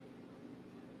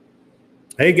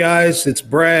Hey guys, it's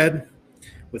Brad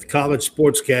with College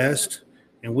SportsCast,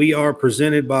 and we are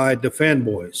presented by the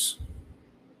Fanboys.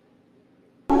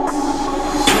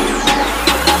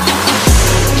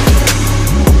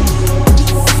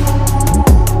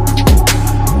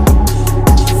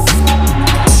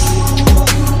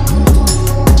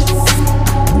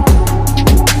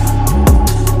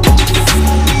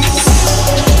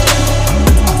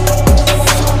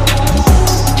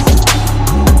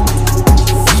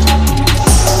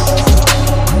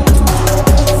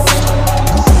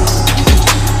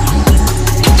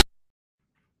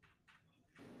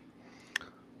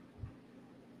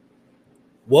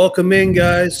 Welcome in,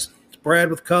 guys. It's Brad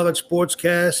with College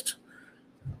SportsCast.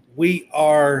 We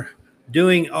are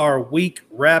doing our week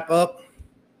wrap-up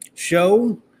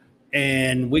show,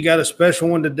 and we got a special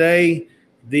one today.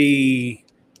 The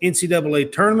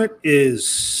NCAA tournament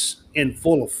is in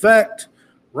full effect.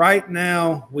 Right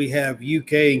now, we have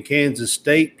UK and Kansas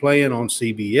State playing on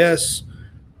CBS.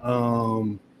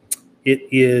 It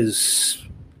is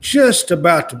just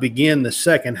about to begin the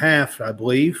second half, I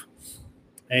believe.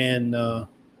 And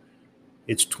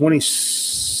it's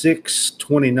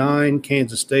 26-29.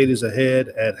 Kansas State is ahead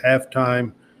at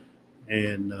halftime.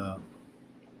 And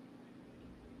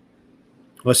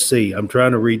let's see. I'm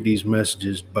trying to read these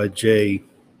messages by Jay.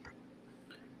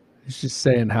 He's just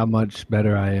saying how much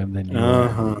better I am than you.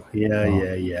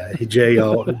 Yeah. Jay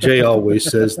always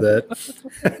says that.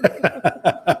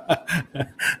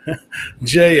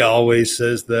 Jay always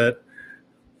says that.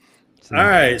 All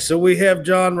right, so we have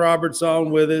John Roberts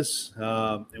on with us,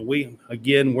 and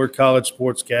we're College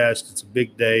SportsCast. It's a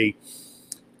big day.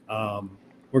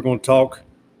 We're going to talk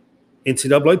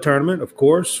NCAA tournament, of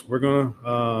course. We're going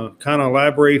to kind of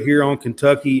elaborate here on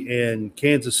Kentucky and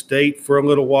Kansas State for a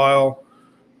little while,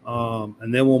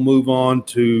 and then we'll move on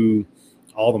to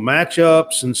all the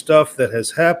matchups and stuff that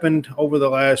has happened over the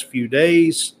last few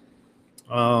days,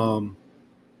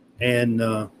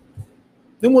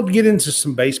 then we'll get into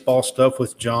some baseball stuff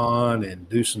with John and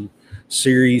do some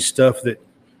series stuff that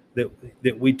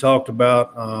we talked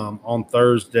about on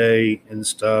Thursday and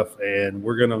stuff. And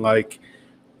we're going to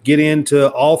get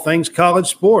into all things college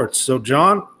sports. So,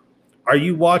 John, are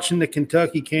you watching the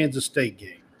Kentucky-Kansas State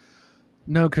game?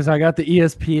 No, because I got the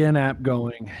ESPN app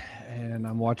going, and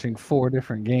I'm watching 4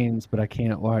 different games, but I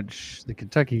can't watch the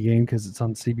Kentucky game because it's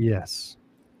on CBS.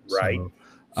 Right.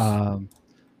 So,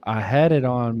 I had it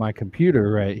on my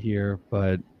computer right here,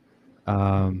 but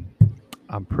I'm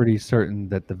pretty certain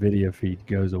that the video feed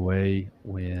goes away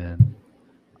when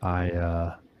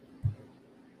I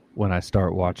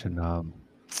start watching or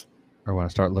when I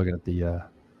start looking at the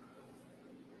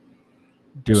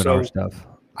doing our stuff.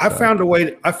 I found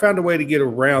a way to get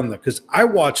around that because I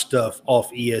watch stuff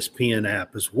off ESPN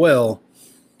app as well,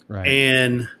 right?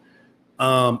 And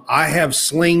I have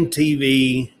Sling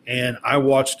TV, and I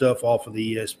watch stuff off of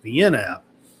the ESPN app.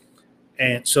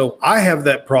 And so I have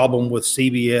that problem with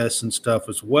CBS and stuff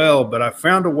as well, but I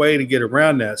found a way to get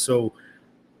around that. So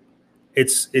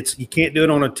it's you can't do it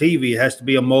on a TV. It has to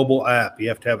be a mobile app. You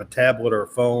have to have a tablet or a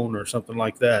phone or something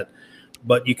like that.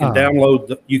 But you can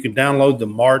download the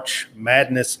March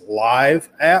Madness Live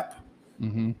app,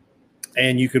 mm-hmm.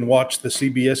 and you can watch the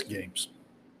CBS games.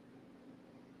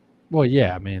 Well,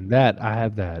 yeah, I mean that I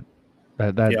have that.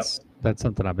 That's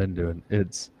something I've been doing.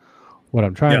 It's what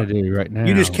I'm trying to do right now.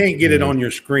 You just can't get it on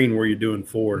your screen where you're doing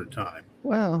 4 at a time.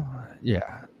 Well,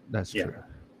 yeah, that's true.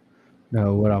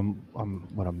 No, what I'm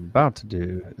about to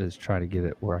do is try to get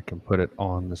it where I can put it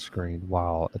on the screen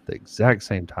while at the exact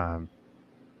same time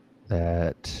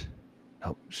that.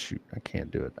 Oh shoot, I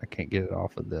can't do it. I can't get it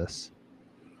off of this.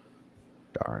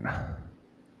 Darn.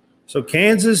 So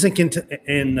Kansas and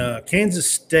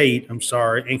Kansas State,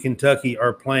 and Kentucky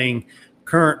are playing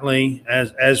currently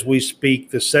as we speak.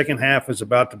 The second half is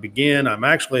about to begin. I'm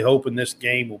actually hoping this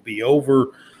game will be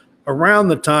over around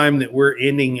the time that we're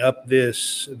ending up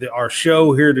our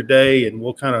show here today, and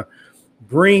we'll kind of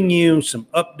bring you some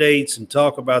updates and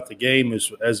talk about the game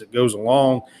as it goes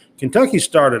along. Kentucky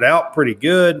started out pretty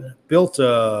good, built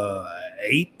a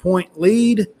 8-point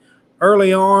lead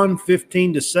early on,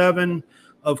 15-7.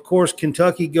 Of course,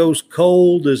 Kentucky goes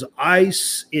cold as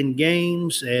ice in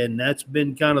games, and that's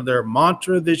been kind of their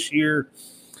mantra this year,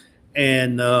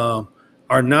 and are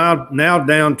now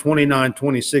down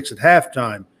 29-26 at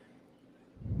halftime.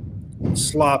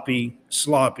 Sloppy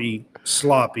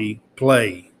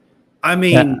play. I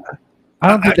mean, I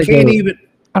don't think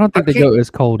they go as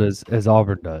cold as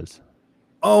Auburn does.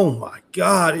 Oh my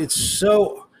God, it's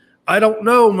so. I don't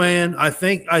know, man. I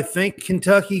think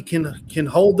Kentucky can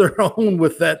hold their own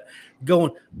with that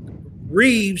going.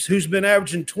 Reeves, who's been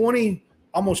averaging 20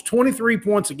 almost 23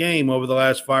 points a game over the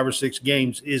last 5 or 6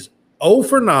 games, is 0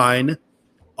 for 9,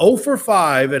 0 for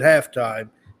 5 at halftime,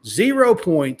 0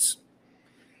 points.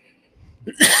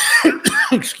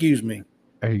 Excuse me.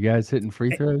 Are you guys hitting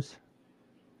free throws?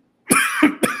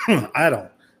 I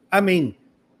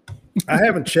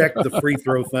haven't checked the free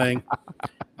throw thing.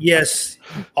 Yes,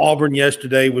 Auburn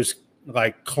yesterday was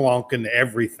like clunking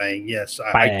everything. Yes,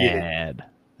 I get it.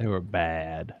 They were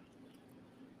bad.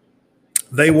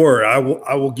 They were. I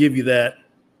will give you that.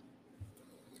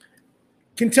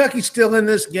 Kentucky's still in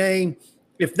this game.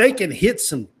 If they can hit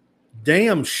some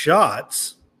damn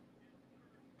shots,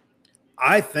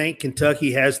 I think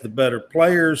Kentucky has the better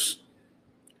players.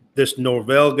 This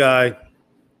Norvell guy,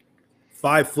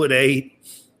 5'8",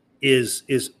 is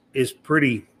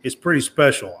pretty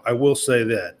special. I will say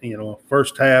that. You know,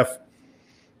 first half,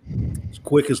 it's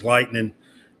quick as lightning,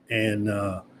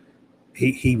 and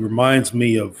he reminds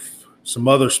me of some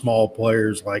other small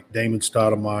players like Damon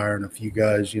Stoudemire and a few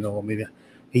guys. You know, I mean,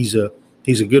 he's a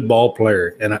good ball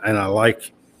player, and I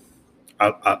like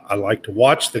to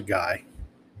watch the guy.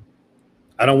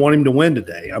 I don't want him to win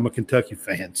today. I'm a Kentucky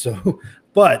fan, so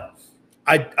but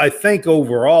I think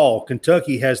overall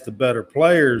Kentucky has the better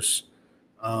players.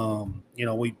 You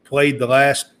know, we played the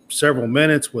last several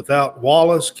minutes without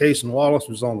Wallace. Cason Wallace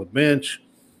was on the bench,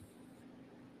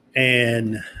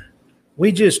 and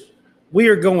we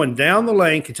are going down the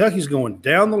lane. Kentucky's going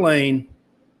down the lane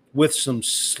with some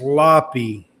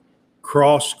sloppy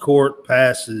cross-court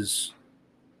passes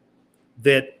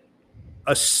that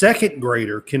a second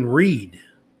grader can read.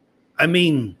 I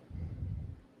mean,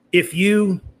 if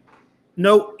you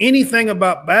know anything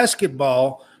about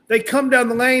basketball, they come down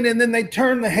the lane and then they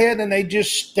turn the head and they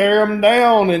just stare them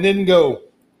down and then go.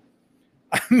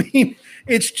 I mean,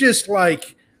 it's just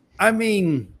like,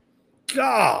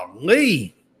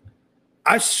 golly.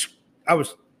 I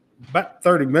was about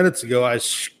 30 minutes ago, I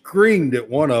screamed at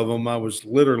one of them. I was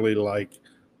literally like,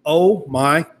 oh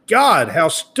my God, how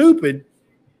stupid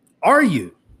are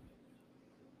you?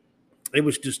 It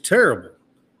was just terrible,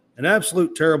 an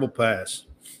absolute terrible pass.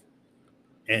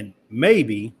 And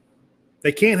maybe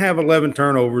they can't have 11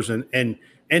 turnovers, and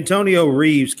Antonio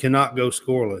Reeves cannot go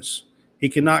scoreless. He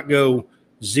cannot go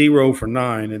 0 for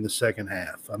 9 in the second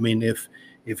half. I mean, if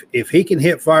he can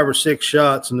hit 5 or 6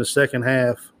 shots in the second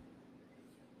half,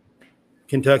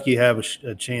 Kentucky have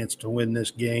a chance to win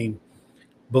this game.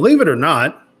 Believe it or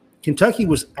not, Kentucky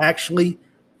was actually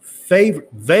favored.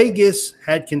 Vegas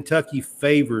had Kentucky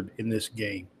favored in this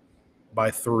game by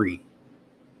 3.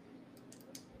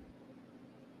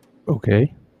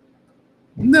 Okay.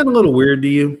 Isn't that a little weird to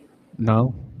you?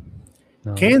 No.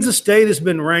 Kansas State has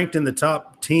been ranked in the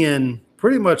top 10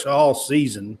 pretty much all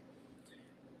season.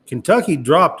 Kentucky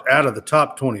dropped out of the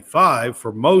top 25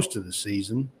 for most of the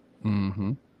season.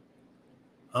 Mm-hmm.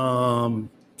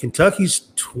 Kentucky's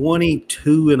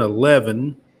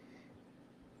 22-11.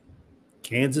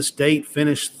 Kansas State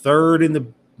finished third in the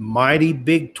mighty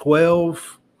Big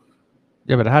 12.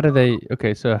 Yeah, but how do they?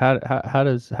 Okay, so how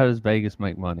does Vegas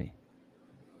make money?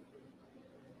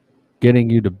 Getting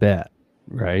you to bet,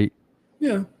 right?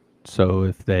 Yeah. So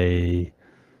if they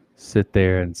sit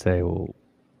there and say, "Well,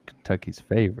 Kentucky's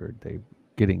favored," they're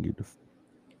getting you to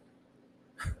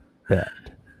bet.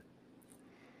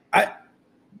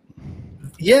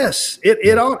 Yes,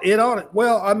 it ought.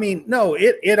 Well, I mean, no,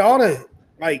 it ought to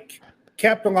like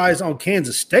capitalize on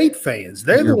Kansas State fans.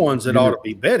 They're the ones that ought to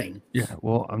be betting. Yeah,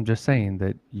 well, I'm just saying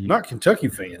that not Kentucky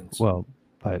fans. Well,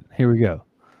 but here we go.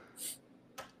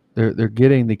 They're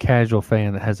getting the casual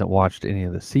fan that hasn't watched any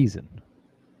of the season,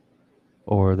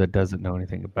 or that doesn't know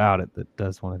anything about it, that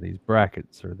does one of these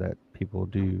brackets, or that people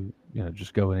do,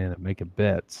 just going in and making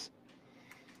bets.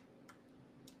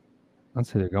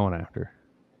 That's who they're going after.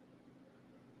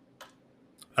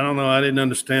 I don't know. I didn't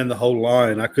understand the whole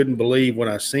line. I couldn't believe when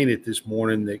I seen it this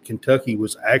morning that Kentucky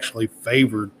was actually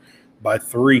favored by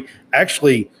 3.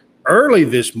 Actually, early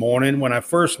this morning when I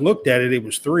first looked at it, it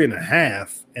was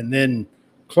 3.5, and then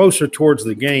closer towards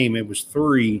the game, it was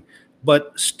 3.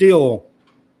 But still,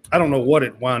 I don't know what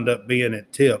it wound up being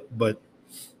at tip, but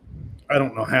I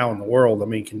don't know how in the world. I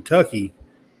mean, Kentucky,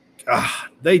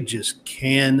 they just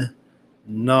cannot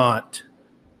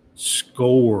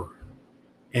score,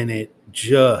 and it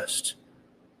just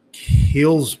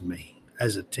kills me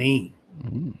as a team.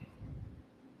 Mm.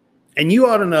 And you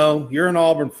ought to know, you're an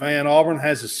Auburn fan. Auburn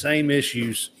has the same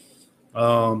issues.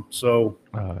 Auburn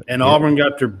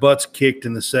got their butts kicked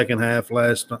in the second half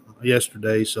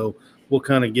yesterday, so we'll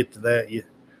kind of get to that.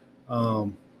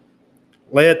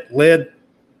 Led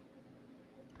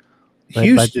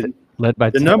Houston, led by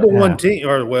the number 1 team,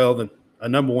 or a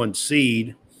number 1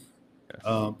 seed,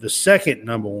 the second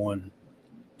number one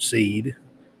seed,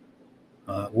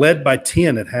 led by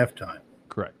 10 at halftime.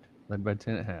 Correct. Led by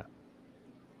 10 at half.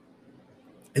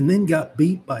 And then got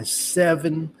beat by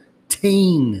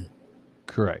 17.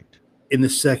 Correct. In the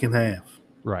second half.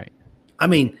 Right. I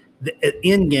mean, the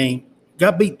end game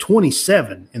got beat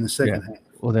 27 in the second half.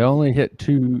 Well, they only hit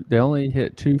two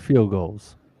field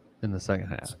goals in the second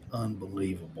half. That's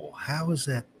unbelievable. How is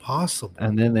that possible?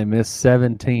 And then they missed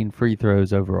 17 free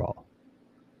throws overall.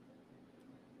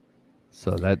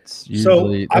 So that's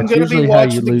usually I'm going to be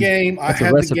watching the game. I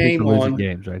have the game on.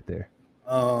 Games right there.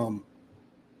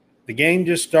 The game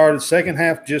just started. Second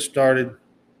half just started.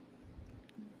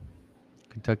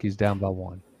 Kentucky's down by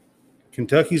 1.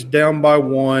 Kentucky's down by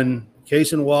 1.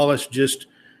 Cason Wallace just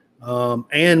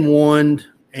and won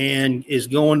and is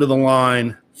going to the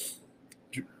line.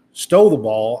 Stole the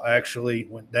ball, actually,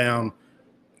 went down,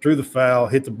 threw the foul,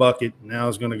 hit the bucket. Now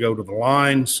is going to go to the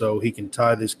line so he can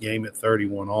tie this game at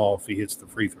 31 all if he hits the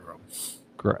free throw.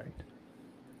 Correct.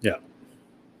 Yeah.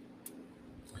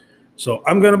 So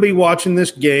I'm going to be watching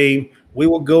this game. We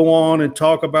will go on and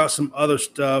talk about some other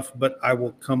stuff, but I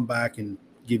will come back and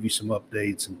give you some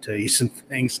updates and tell you some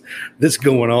things that's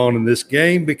going on in this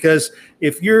game, because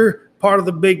if you're part of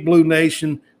the Big Blue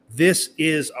Nation, this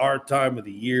is our time of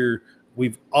the year.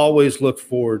 We've always looked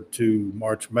forward to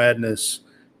March Madness,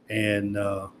 and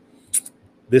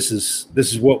this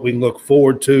is what we look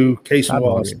forward to. Cason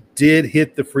Wallace did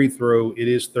hit the free throw. It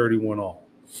is 31 all.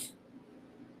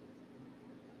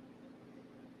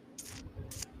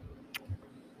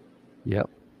 Yep.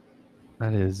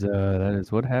 That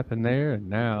is what happened there. And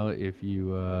now if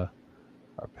you are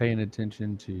paying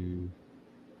attention to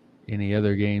any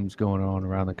other games going on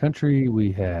around the country,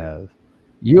 we have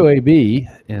UAB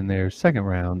in their second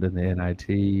round in the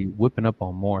NIT whipping up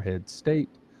on Morehead State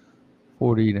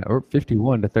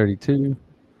 51-32.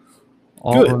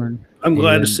 Auburn. Good. I'm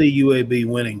glad to see UAB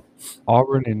winning.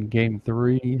 Auburn in game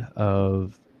 3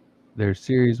 of their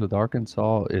series with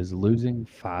Arkansas is losing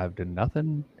 5-0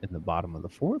 in the bottom of the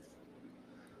 4th.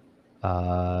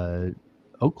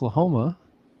 Oklahoma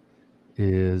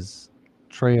is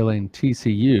trailing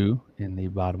TCU in the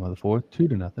bottom of the 4th,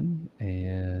 2-0,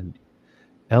 and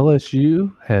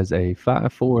LSU has a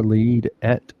 5-4 lead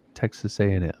at Texas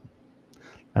A&M.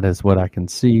 That is what I can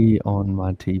see on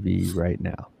my TV right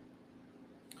now.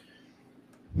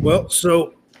 Well,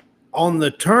 so on the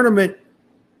tournament,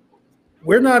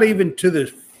 we're not even to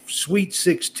the Sweet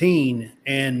 16,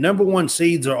 and number one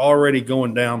seeds are already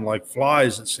going down like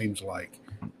flies, it seems like.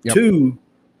 Yep. 2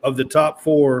 of the top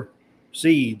 4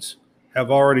 seeds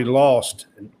have already lost,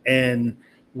 and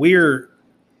we're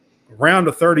round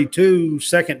of 32,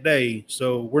 second day,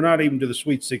 so we're not even to the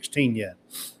Sweet 16 yet.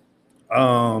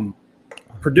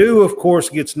 Purdue, of course,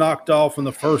 gets knocked off in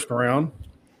the first round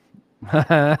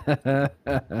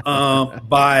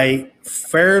by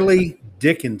Fairleigh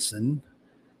Dickinson,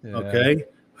 okay,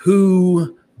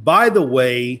 who, by the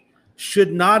way,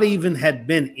 should not even have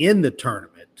been in the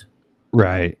tournament.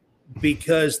 Right.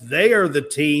 Because they are the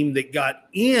team that got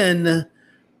in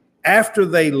after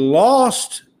they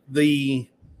lost the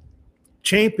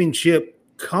championship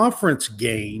conference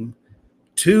game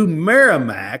to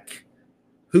Merrimack,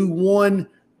 who won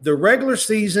the regular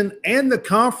season and the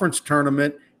conference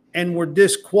tournament and were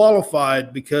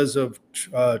disqualified because of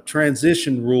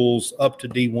transition rules up to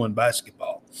D1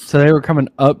 basketball. So they were coming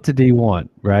up to D1,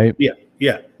 right? Yeah.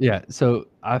 So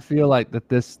I feel like that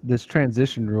this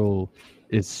transition rule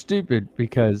is stupid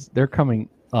because they're coming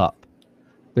up.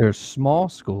 They're a small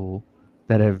school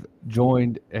that have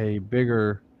joined a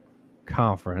bigger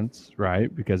conference,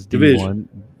 right? Because division.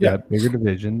 D1, bigger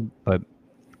division, but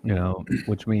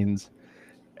which means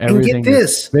everything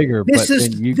is bigger. This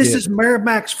is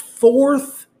Merrimack's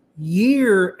 4th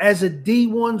year as a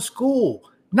D1 school,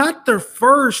 not their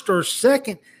first or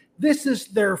second. This is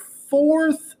their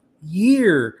 4th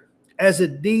year as a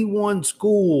D1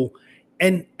 school,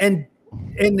 and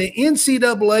the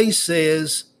NCAA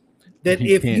says that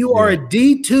if you are a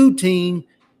D2 team,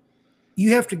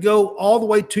 you have to go all the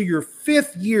way to your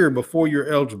 5th year before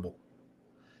you're eligible.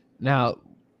 Now,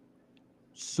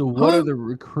 so what are the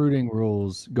recruiting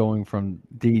rules going from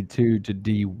D2 to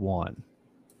D1?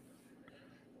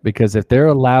 Because if they're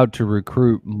allowed to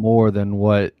recruit more than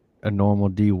what a normal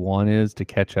D1 is to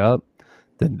catch up,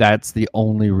 then that's the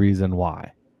only reason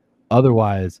why.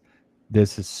 Otherwise,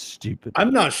 this is stupid.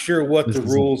 I'm not sure what the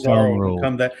rules are when it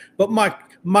comes to that. But my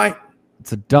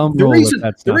it's a dumb rule.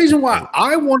 The reason why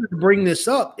I wanted to bring this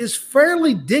up is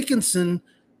Fairleigh Dickinson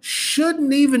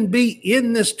shouldn't even be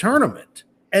in this tournament,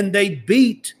 and they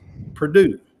beat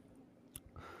Purdue.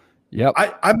 Yep.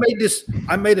 I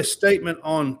made a statement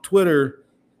on Twitter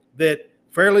that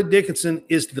Fairleigh Dickinson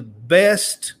is the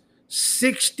best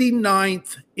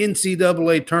 69th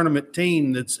NCAA tournament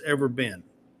team that's ever been.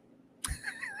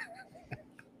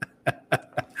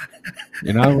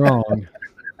 You're not wrong.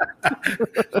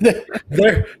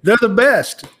 They're the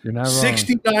best. You're not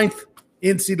 69th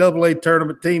NCAA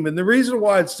tournament team. And the reason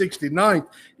why it's 69th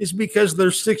is because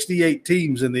there's 68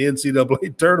 teams in the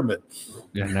NCAA tournament.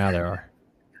 Yeah, now there are.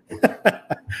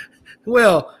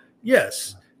 Well,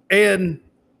 yes. And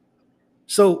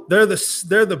so they're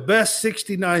the best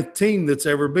 69th team that's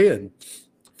ever been.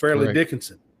 Fairleigh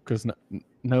Dickinson. Because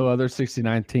no other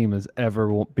 69 team has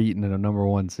ever beaten in a number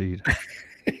one seed.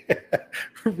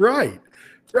 Right.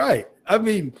 I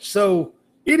mean, so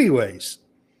anyways,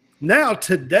 now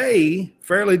today,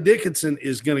 Fairleigh Dickinson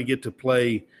is going to get to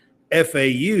play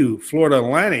FAU, Florida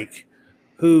Atlantic,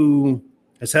 who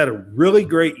has had a really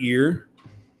great year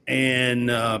and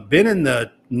been in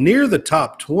near the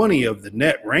top 20 of the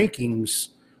net rankings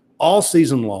all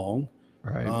season long.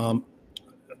 Right.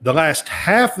 The last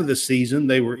half of the season,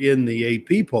 they were in the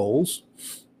AP polls,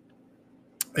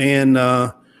 and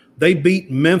they beat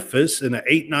Memphis in an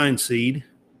 8-9 seed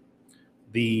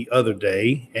the other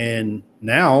day, and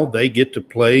now they get to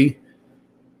play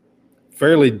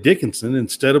Fairleigh Dickinson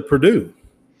instead of Purdue.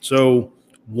 So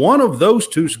one of those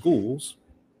two schools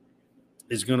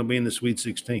is going to be in the Sweet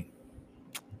 16.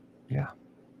 Yeah.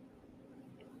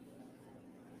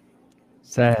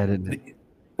 Sad, isn't it?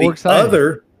 It's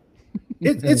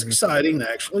exciting,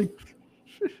 actually.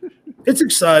 It's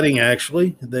exciting,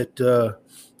 actually, that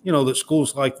that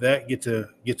schools like that get to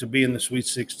be in the Sweet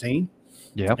 16.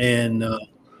 Yeah. And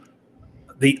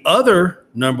the other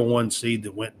number one seed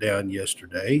that went down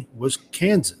yesterday was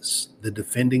Kansas, the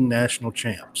defending national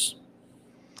champs.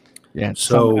 Yeah.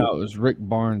 So somehow it was Rick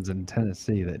Barnes in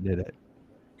Tennessee that did it.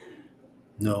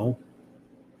 No,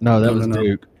 that was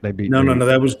Duke. They beat Duke. No,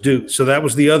 that was Duke. So that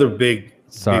was the other big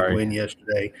win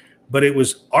yesterday. But it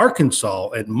was Arkansas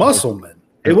and Musselman.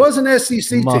 It wasn't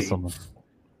SEC Musselman.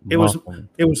 team.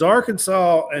 It was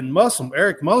Arkansas and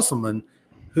Eric Musselman,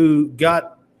 who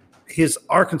got his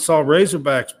Arkansas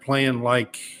Razorbacks playing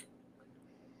like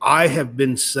I have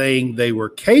been saying they were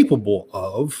capable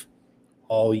of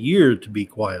all year, to be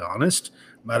quite honest.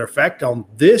 Matter of fact, on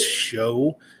this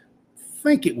show, I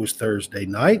think it was Thursday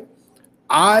night,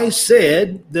 I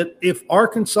said that if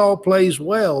Arkansas plays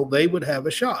well, they would have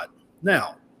a shot.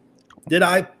 Now, did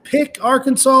I pick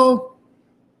Arkansas?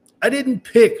 I didn't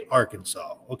pick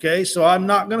Arkansas, okay? So I'm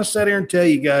not going to sit here and tell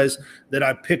you guys that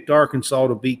I picked Arkansas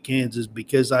to beat Kansas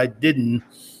because I didn't.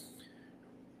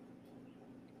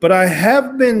 But I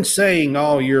have been saying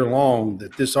all year long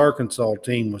that this Arkansas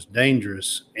team was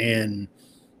dangerous and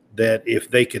that if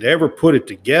they could ever put it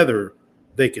together,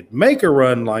 they could make a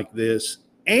run like this.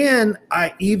 And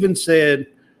I even said,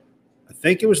 I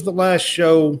think it was the last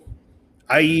show,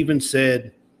 I even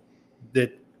said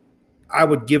that I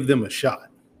would give them a shot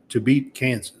to beat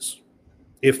Kansas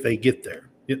if they get there.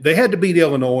 They had to beat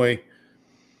Illinois,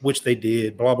 which they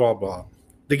did, blah, blah, blah.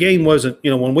 The game wasn't,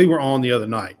 when we were on the other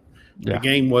night, the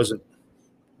game wasn't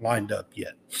lined up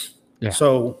yet. Yeah.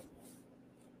 So,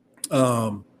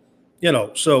 but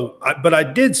I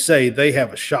did say they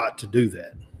have a shot to do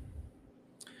that.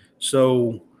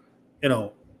 So,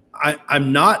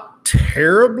 I'm not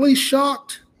terribly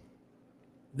shocked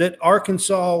that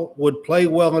Arkansas would play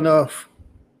well enough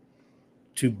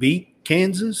to beat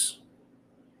Kansas.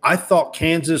 I thought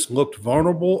Kansas looked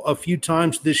vulnerable a few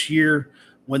times this year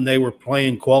when they were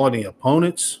playing quality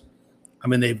opponents. I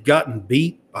mean, they've gotten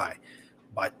beat by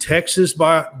Texas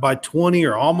by 20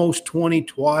 or almost 20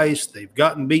 twice. They've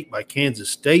gotten beat by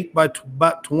Kansas State by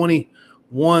about 20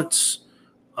 once.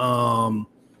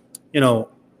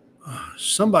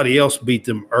 Somebody else beat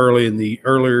them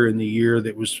earlier in the year.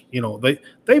 That was,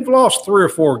 they've lost 3 or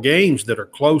 4 games that are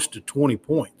close to 20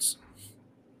 points.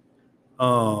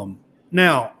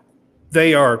 Now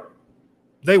they were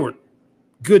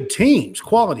good teams,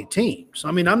 quality teams.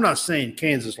 I mean, I'm not saying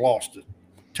Kansas lost to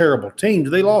terrible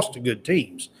teams. They lost to good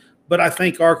teams, but I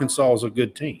think Arkansas is a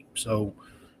good team. So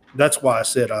that's why I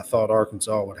said I thought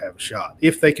Arkansas would have a shot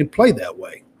if they can play that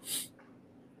way.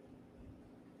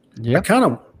 Yeah. I kind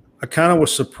of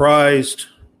was surprised.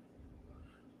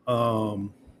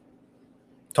 Talking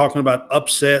about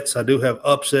upsets, I do have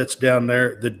upsets down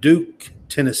there. The Duke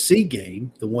Tennessee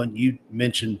game, the one you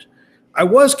mentioned, I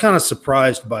was kind of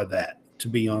surprised by that, to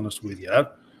be honest with you.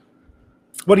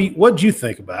 What did you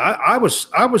think about it? I was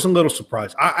a little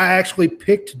surprised. I actually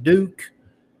picked Duke.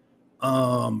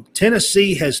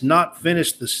 Tennessee has not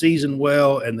finished the season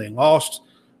well, and they lost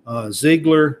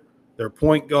Ziegler. their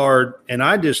point guard, and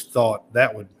I just thought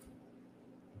that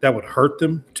would hurt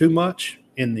them too much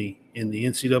in the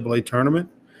NCAA tournament.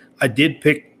 I did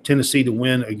pick Tennessee to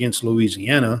win against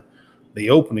Louisiana, the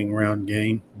opening round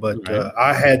game, but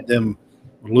I had them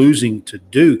losing to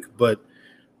Duke. But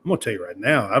I'm going to tell you right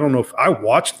now, I don't know if I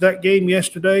watched that game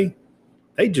yesterday.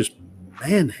 They just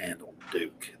manhandled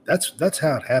Duke. That's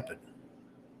how it happened.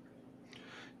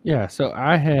 Yeah, so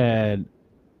I had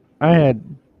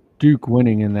Duke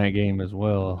winning in that game as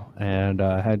well, and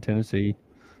I had Tennessee,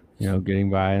 getting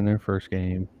by in their first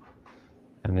game,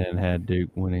 and then had Duke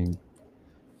winning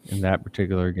in that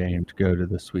particular game to go to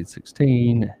the Sweet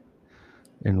 16,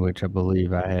 in which I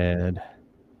believe I had.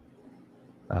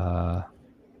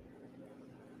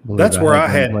 That's where I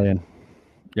had. Playing.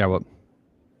 Yeah, what?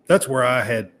 That's where I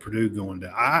had Purdue going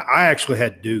down. I actually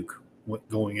had Duke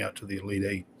going out to the Elite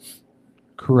Eight.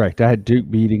 Correct. I had Duke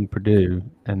beating Purdue,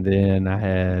 and then I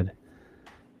had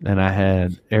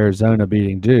Arizona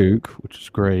beating Duke, which is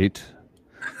great,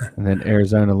 and then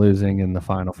Arizona losing in the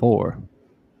Final Four.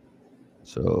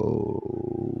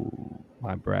 So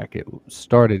my bracket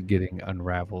started getting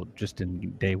unraveled just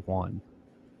in day one.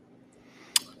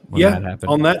 Yeah,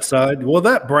 on that side. Well,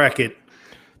 that bracket,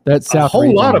 that's a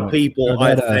whole lot of people,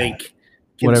 I think,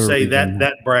 can say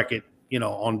that bracket,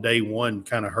 on day one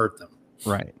kind of hurt them.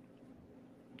 Right.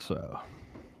 So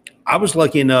I was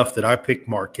lucky enough that I picked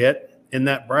Marquette in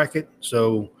that bracket,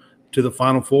 so to the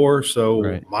Final Four.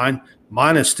 So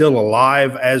mine is still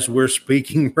alive as we're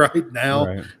speaking right now.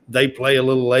 Right. They play a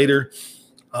little later.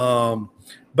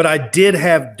 But I did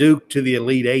have Duke to the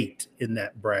Elite Eight in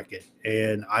that bracket,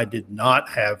 and I did not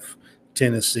have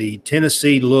Tennessee.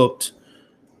 Tennessee looked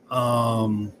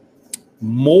more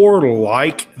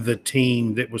like the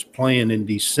team that was playing in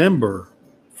December,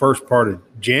 first part of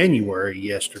January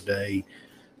yesterday.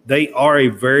 They are a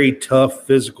very tough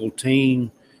physical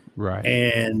team. Right.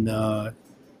 And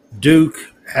Duke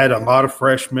had a lot of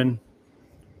freshmen,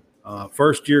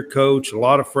 first-year coach, a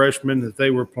lot of freshmen that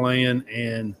they were playing.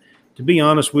 And to be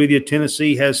honest with you,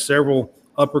 Tennessee has several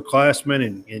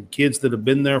upperclassmen and kids that have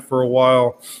been there for a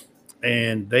while,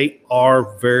 and they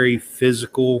are very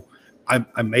physical.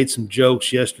 I made some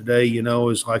jokes yesterday,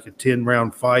 it's like a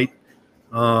 10-round fight,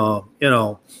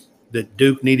 that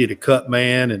Duke needed a cut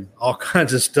man and all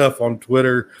kinds of stuff on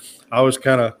Twitter. I was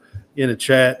kind of in a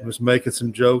chat and was making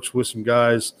some jokes with some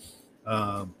guys.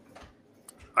 I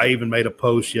even made a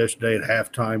post yesterday at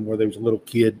halftime where there was a little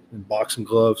kid in boxing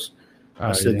gloves.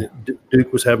 I said that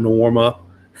Duke was having to warm up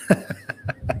at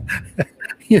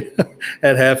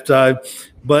halftime.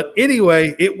 But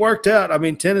anyway, it worked out. I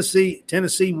mean, Tennessee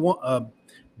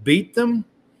beat them,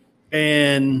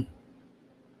 and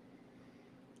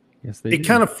it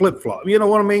kind of flip-flopped. You know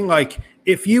what I mean? Like,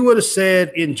 if you would have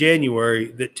said in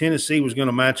January that Tennessee was going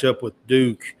to match up with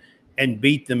Duke and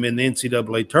beat them in the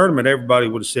NCAA tournament, everybody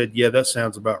would have said, yeah, that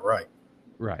sounds about right.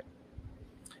 Right.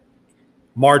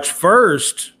 March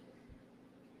 1st,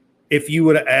 if you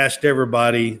would have asked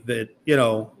everybody that,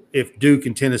 if Duke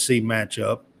and Tennessee match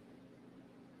up,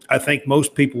 I think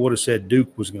most people would have said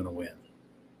Duke was going to win.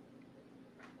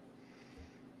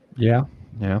 Yeah.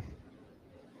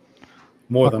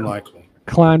 More than likely.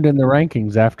 Climbed in the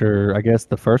rankings after, I guess,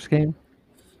 the first game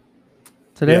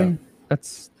today. Yeah.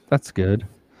 That's good.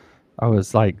 I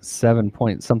was like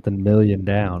 7-point-something million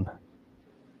down.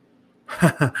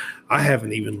 I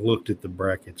haven't even looked at the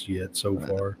brackets yet so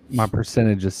far. My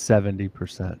percentage is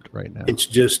 70% right now. It's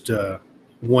just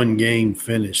one game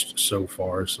finished so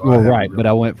far. So but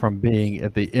I went from being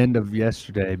at the end of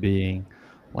yesterday being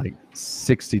like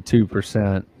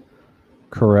 62%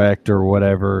 correct or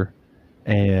whatever,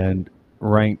 and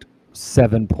ranked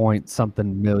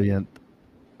 7-point-something millionth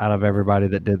out of everybody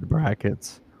that did the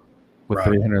brackets with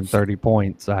 330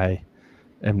 points. I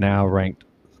am now ranked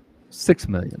 6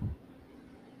 million.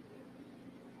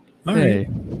 Hey,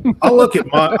 I'll look at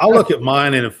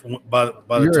mine, and by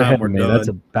the time we're done, that's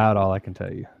about all I can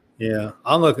tell you. Yeah,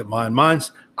 I'll look at mine.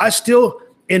 I still,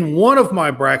 in one of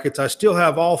my brackets, I still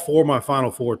have all 4 of my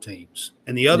Final Four teams,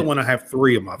 and the other one I have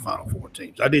 3 of my Final Four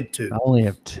teams. I did 2. I only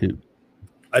have 2.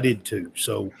 I did 2.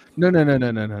 So no.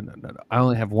 I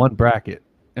only have one bracket,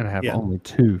 and I have only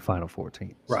 2 Final Four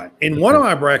teams. Right. In one of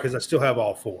my brackets, I still have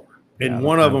all 4. In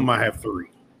one of them, I have 3.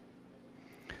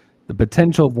 The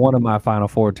potential of one of my Final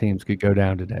Four teams could go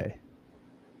down today.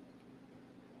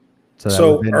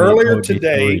 So earlier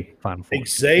today,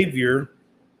 Xavier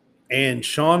and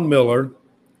Sean Miller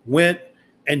went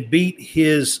and beat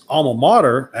his alma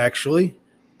mater, actually,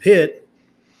 Pitt,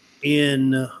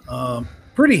 in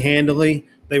pretty handily.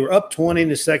 They were up 20 in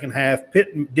the second half.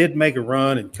 Pitt did make a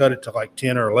run and cut it to like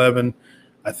 10 or 11.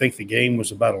 I think the game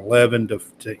was about 11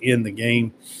 to end the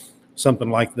game, something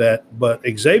like that. But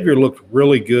Xavier looked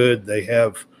really good.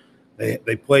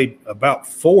 They played about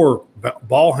 4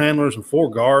 ball handlers and 4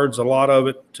 guards, a lot of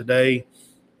it today.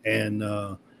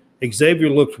 And Xavier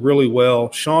looked really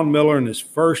well. Sean Miller, in his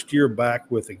first year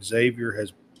back with Xavier,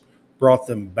 has brought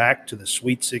them back to the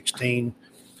Sweet 16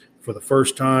 for the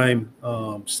first time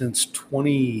since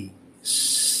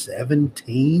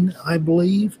 2017, I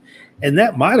believe. And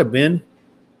that might have been –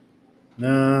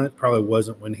 no, it probably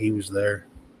wasn't when he was there.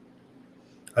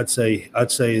 I'd say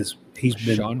he's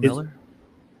been – Sean Miller?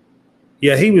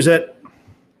 Yeah, he was at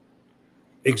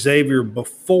Xavier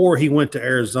before he went to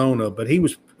Arizona, but he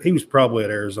was probably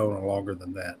at Arizona longer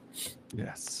than that.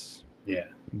 Yes. Yeah.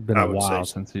 Been a while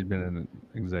since he'd been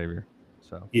in Xavier.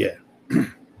 So yeah.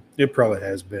 It probably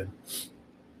has been.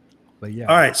 But yeah.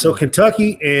 All right, so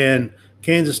Kentucky and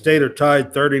Kansas State are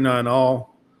tied 39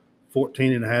 all,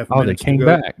 14 and a half minutes they came to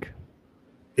go. back.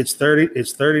 It's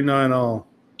 39 all.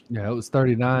 Yeah, it was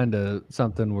 39 to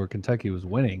something where Kentucky was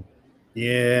winning.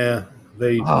 Yeah.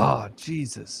 Oh,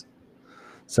 Jesus.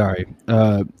 Sorry.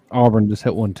 Auburn just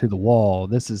hit one to the wall.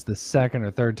 This is the second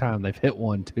or third time they've hit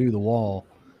one to the wall.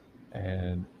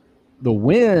 And the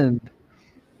wind,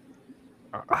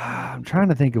 I'm trying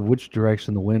to think of which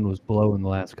direction the wind was blowing the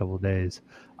last couple of days.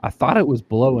 I thought it was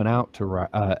blowing out to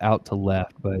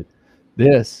left, but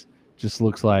this just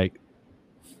looks like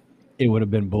it would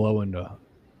have been blowing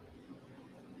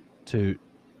to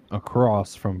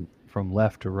across from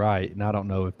left to right. And I don't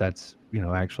know if that's,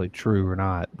 actually true or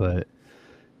not, but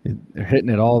they're hitting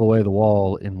it all the way to the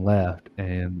wall in left,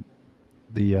 and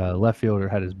the left fielder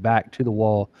had his back to the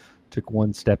wall, took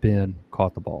one step in,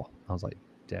 caught the ball. I was like,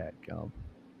 dadgum.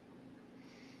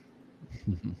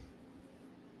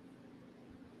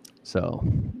 So,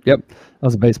 yep, that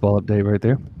was a baseball update right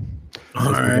there.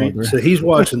 All right, so he's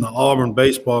watching the Auburn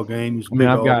baseball game.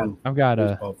 I've got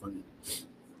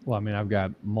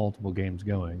multiple games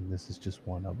going. This is just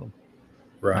one of them.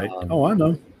 Right. I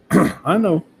know. I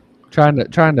know. Trying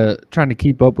to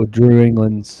keep up with Drew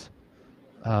England's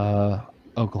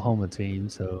Oklahoma team,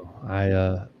 so I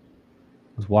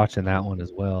was watching that one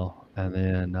as well, and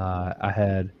then I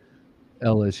had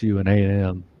LSU and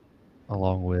A&M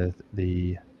along with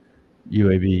the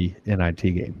UAB NIT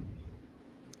game.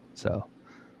 So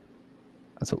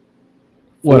that's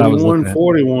what I was looking at.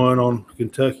 41 on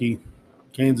Kentucky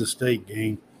Kansas State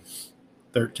game.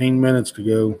 13 minutes to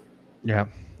go. Yeah.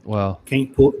 Well,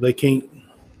 they can't.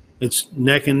 It's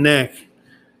neck and neck.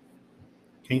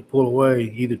 Can't pull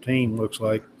away either team, looks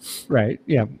like. Right.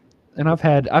 Yeah. And I've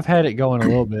had it going a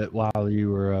little bit while you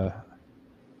were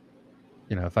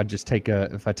if I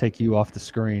take you off the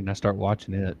screen, I start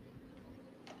watching it.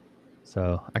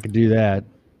 So I could do that.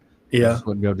 Yeah. I just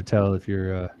wouldn't be able to tell if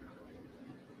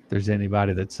there's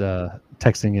anybody that's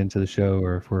texting into the show,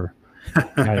 or if we're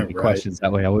got any questions.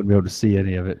 That way I wouldn't be able to see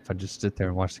any of it if I just sit there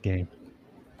and watch the game.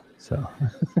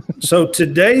 So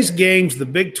today's games, the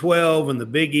Big 12 and the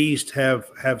Big East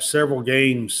have several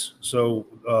games. So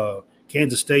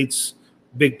Kansas State's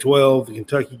Big 12, the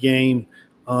Kentucky game,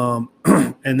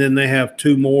 and then they have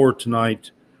 2 more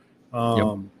tonight.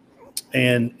 And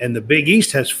the Big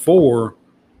East has 4.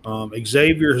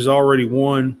 Xavier has already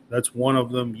won. That's one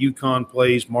of them. UConn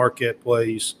plays, Marquette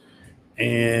plays,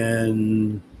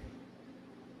 and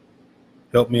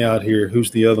help me out here.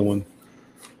 Who's the other one?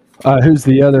 Who's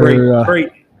the other?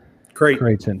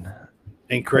 Creighton.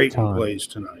 And Creighton plays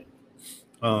tonight.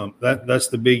 That's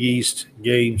the Big East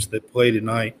games that play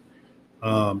tonight.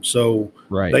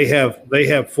 They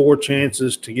have 4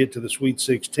 chances to get to the Sweet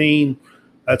 16.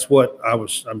 That's what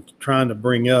I'm trying to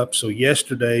bring up. So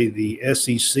yesterday the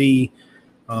SEC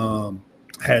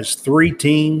has 3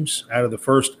 teams out of the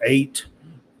first 8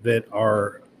 that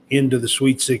are into the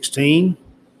Sweet 16.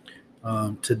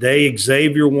 Today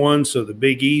Xavier won, so the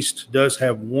Big East does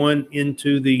have 1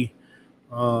 into the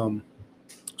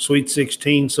Sweet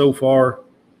 16 so far.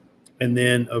 And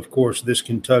then, of course, this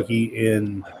Kentucky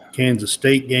and Kansas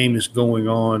State game is going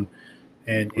on,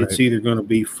 and it's either going to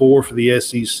be 4 for the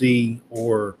SEC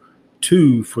or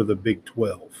 2 for the Big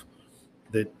 12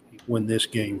 that when this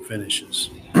game finishes.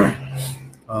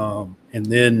 And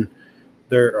then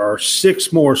there are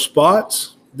 6 more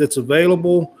spots that's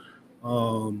available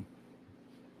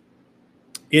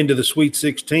into the Sweet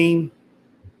 16.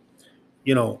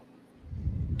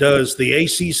 Does the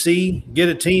ACC get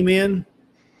a team in?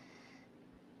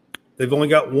 They've only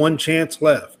got 1 chance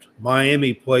left.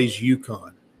 Miami plays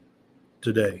UConn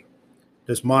today.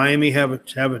 Does Miami have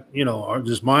it? Or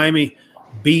does Miami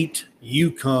beat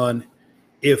UConn?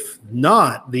 If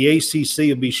not, the ACC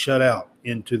will be shut out.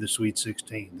 into the Sweet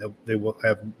 16. They will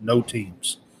have no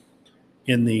teams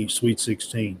in the Sweet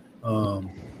 16.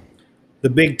 The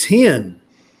Big Ten,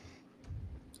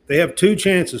 they have two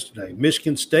chances today.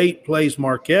 Michigan State plays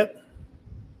Marquette,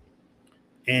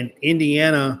 and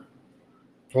Indiana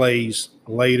plays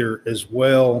later as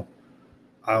well.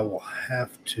 I will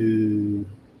have to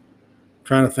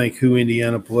trying to think who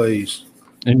Indiana plays.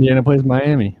 Indiana plays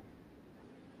Miami.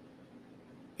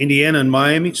 Indiana and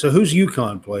Miami. So who's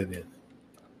UConn play then?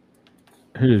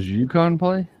 Who does UConn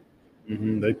play?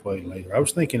 They play later. I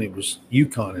was thinking it was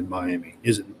UConn and Miami.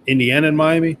 Is it Indiana and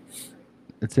Miami?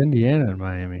 It's Indiana and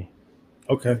Miami.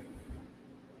 Okay.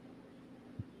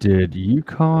 Did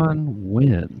UConn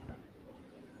win?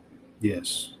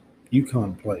 Yes.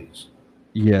 UConn plays.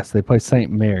 Yes, they play St.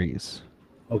 Mary's.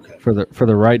 Okay. For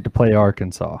the right to play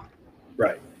Arkansas.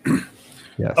 Right.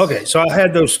 Yes. Okay, so I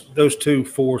had those 2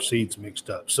 4 seeds mixed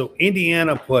up. So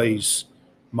Indiana plays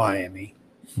Miami.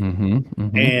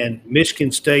 And Michigan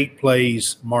State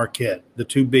plays Marquette, the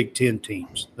 2 Big Ten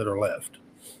teams that are left.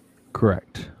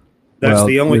 Correct. That's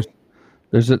the only.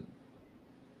 There's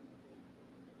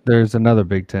another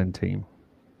Big Ten team.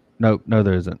 No,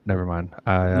 there isn't. Never mind.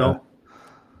 No.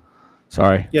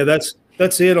 Sorry. Yeah, that's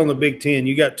it on the Big Ten.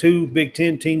 You got 2 Big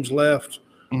Ten teams left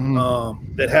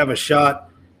that have a shot.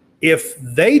 If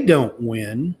they don't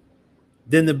win,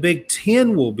 then the Big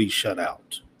Ten will be shut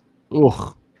out.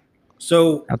 Ugh.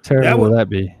 So how terrible will that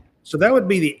be? So that would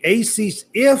be the ACC.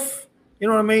 If you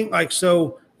know what I mean, like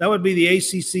so that would be the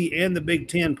ACC and the Big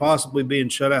Ten possibly being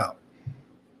shut out.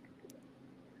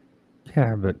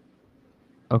 Yeah, but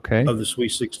okay. Of the Sweet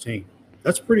 16,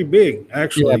 that's pretty big,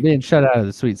 actually. Yeah, being shut out of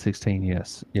the Sweet 16.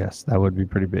 Yes, that would be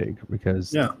pretty big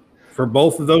because for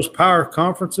both of those power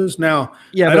conferences. Now,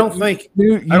 I don't think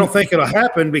it'll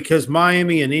happen because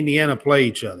Miami and Indiana play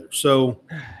each other. So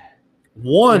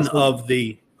one of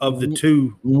the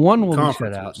 2 one will be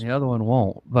shut out and the other one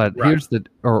won't. But here's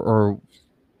or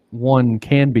one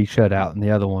can be shut out and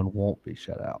the other one won't be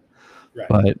shut out. Right.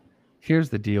 But here's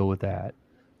the deal with that.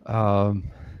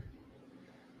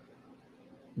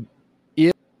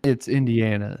 If it's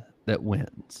Indiana that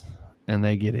wins and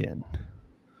they get in,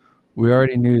 we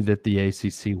already knew that the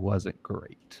ACC wasn't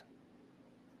great.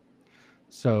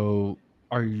 So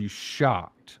are you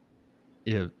shocked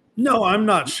if No, I'm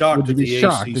not shocked at the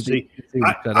ACC.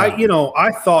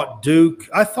 I thought Duke.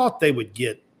 I thought they would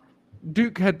get.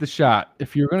 Duke had the shot.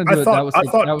 If you're going to do I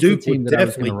thought Duke would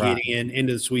definitely get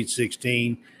into the Sweet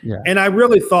 16. Yeah, and I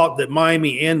really thought that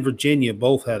Miami and Virginia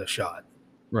both had a shot.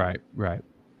 Right.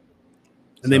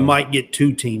 And they might get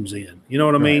 2 teams in. You know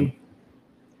what I mean?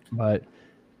 But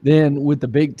then with the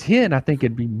Big Ten, I think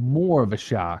it'd be more of a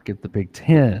shock if the Big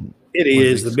Ten. It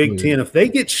is the Big Ten. If they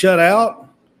get shut out,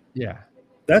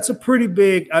 that's a pretty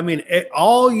big. I mean,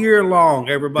 all year long,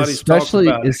 everybody's talking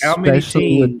about how many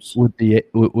teams with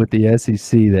the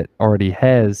SEC that already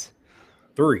has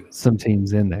 3. Some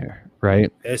teams in there,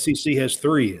 right? SEC has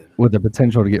 3 in with the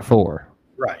potential to get 4.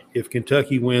 Right. If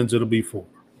Kentucky wins, it'll be 4.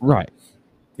 Right.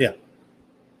 Yeah.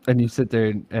 And you sit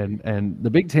there and the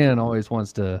Big Ten always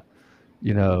wants to,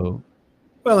 Well,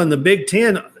 in the Big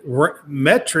Ten,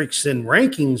 metrics and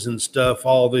rankings and stuff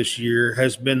all this year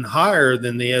has been higher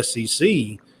than the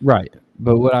SEC. Right.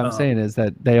 But what I'm saying is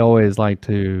that they always like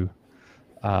to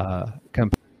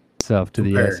compare themselves to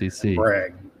the SEC.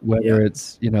 Brag. Whether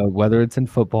it's in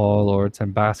football or it's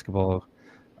in basketball.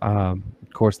 Of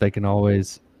course, they can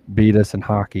always beat us in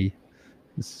hockey.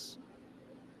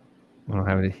 We don't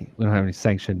have any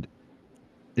sanctioned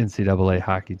NCAA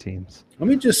hockey teams. Let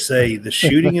me just say the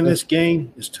shooting in this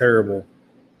game is terrible.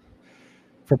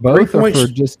 For both or for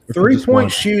just 3-point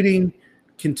shooting,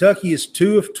 Kentucky is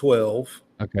 2 of 12.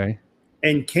 Okay.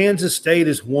 And Kansas State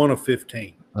is 1 of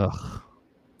 15. Ugh.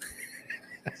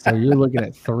 So you're looking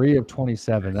at 3 of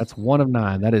 27. That's 1 of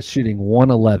 9. That is shooting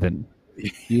 111.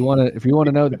 If you want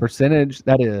to know the percentage,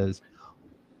 that is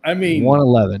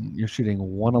 111. You're shooting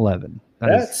 111.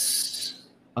 That's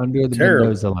under the terrible.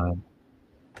 Mendoza line.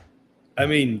 I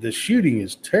mean, the shooting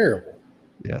is terrible.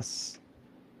 Yes.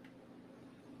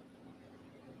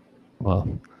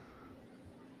 Well,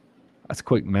 that's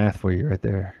quick math for you right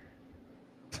there.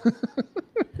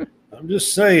 I'm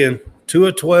just saying, 2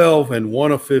 of 12 and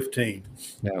 1 of 15.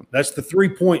 Yeah. That's the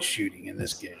 3-point shooting in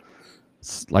this game.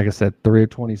 Like I said, 3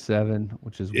 of 27,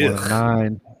 which is 1 of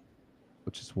 9,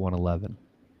 which is 111.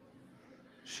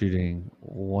 Shooting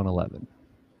 111.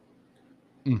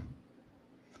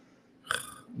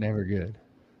 Never good.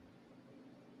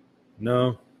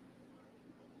 No,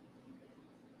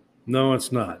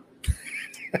 it's not.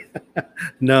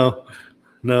 No,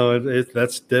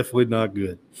 that's definitely not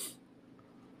good.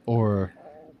 Or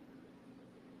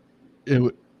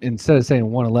instead of saying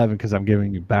 111 because I'm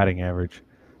giving you batting average,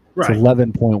 it's Right.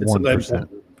 11.1%.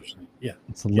 Yeah.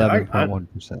 It's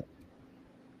 11.1%.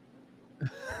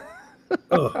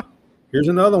 Oh, here's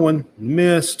another one.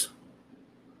 Missed.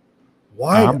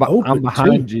 Wide open. I'm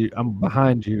behind you. I'm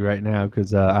behind you right now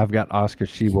because I've got Oscar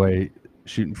Sheboy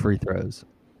shooting free throws.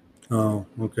 Oh,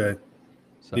 okay.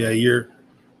 So. Yeah, you're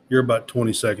about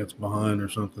 20 seconds behind or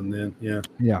something then. Yeah.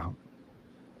 Yeah.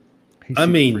 I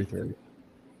mean,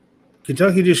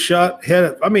 Kentucky just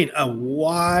had a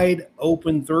wide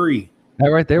open three. That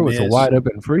right there was a wide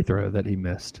open free throw that he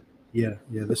missed. Yeah,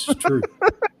 this is true.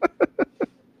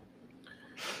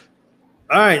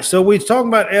 All right, so we're talking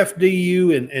about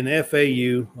FDU and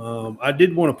FAU. I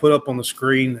did want to put up on the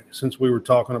screen, since we were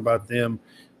talking about them,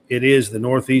 it is the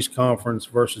Northeast Conference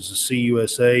versus the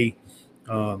CUSA.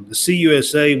 The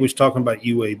CUSA was talking about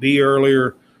UAB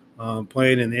earlier,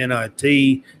 playing in the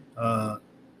NIT.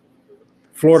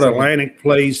 Florida Atlantic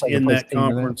plays in that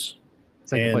conference.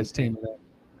 Second place team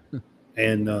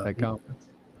in that conference.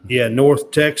 Yeah,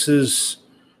 North Texas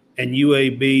and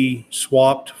UAB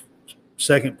swapped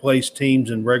second place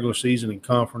teams in regular season and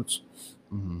conference.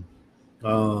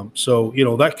 Mm-hmm. So,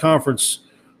 that conference,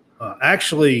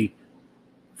 actually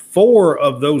 4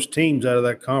 of those teams out of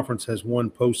that conference has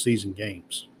won postseason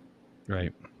games.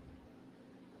 Right.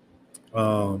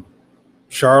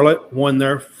 Charlotte won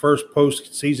their first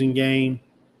postseason game.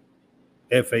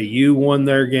 FAU won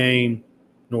their game.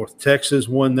 North Texas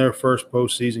won their first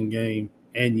postseason game.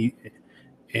 And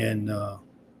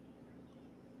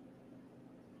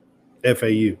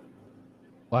FAU.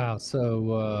 Wow.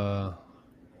 So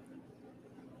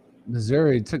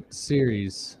Missouri took the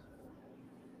series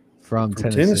from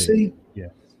Tennessee. Yeah.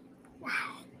 Wow.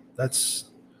 That's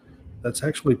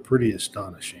actually pretty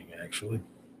astonishing, actually.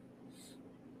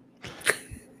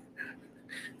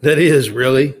 That is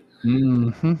really.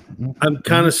 Mm-hmm. I'm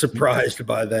kind of surprised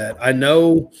by that. I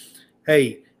know,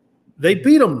 hey, they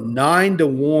beat them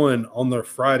 9-1 on their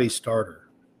Friday starter.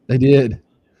 They did.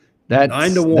 That's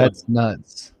 9-1. That's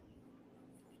nuts.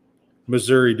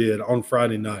 Missouri did on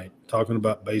Friday night. Talking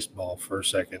about baseball for a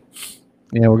second.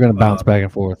 Yeah, we're going to bounce back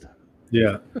and forth.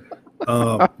 Yeah.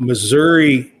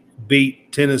 Missouri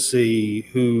beat Tennessee,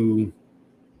 who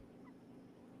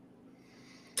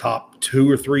top 2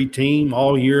 or 3 team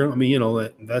all year. I mean,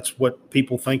 that's what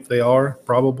people think they are,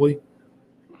 probably.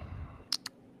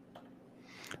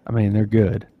 I mean, they're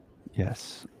good.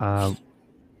 Yes. I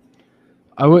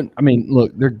wouldn't. I mean,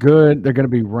 look, they're good. They're going to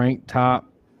be ranked a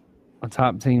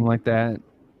top team like that.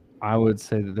 I would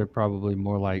say that they're probably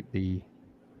more like they're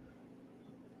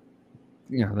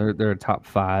a top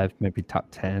 5, maybe top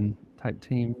 10 type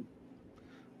team.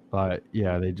 But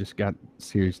yeah, they just got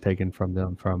series taken from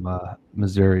them from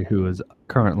Missouri, who is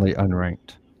currently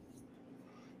unranked.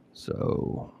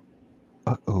 So,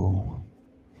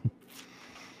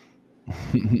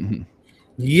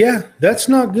 Yeah, that's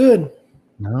not good.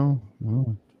 No,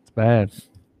 it's bad.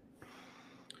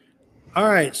 All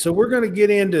right, so we're going to get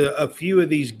into a few of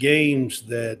these games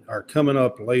that are coming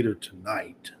up later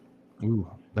tonight. Ooh,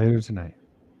 later tonight.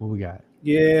 What we got?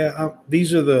 Yeah,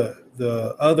 these are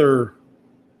the other.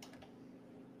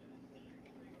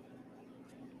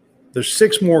 There's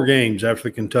 6 more games after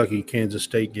the Kentucky-Kansas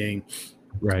State game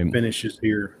finishes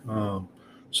here.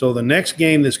 So the next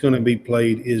game that's going to be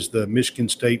played is the Michigan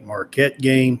State-Marquette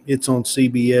game. It's on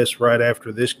CBS right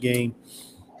after this game.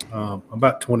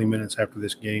 About 20 minutes after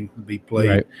this game will be played.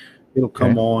 Right. It'll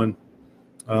come on.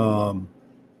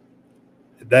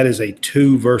 That is a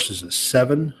 2 versus a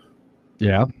 7.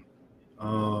 Yeah.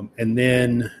 And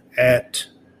then at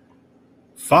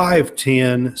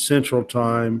 5:10 Central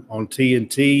Time on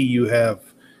TNT, you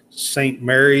have St.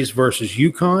 Mary's versus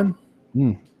UConn.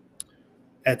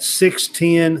 At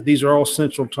 6:10, these are all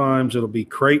Central Times. It'll be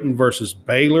Creighton versus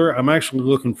Baylor. I'm actually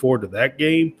looking forward to that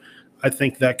game. I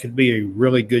think that could be a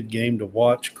really good game to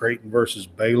watch, Creighton versus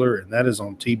Baylor, and that is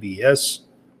on TBS.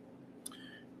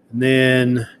 And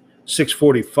then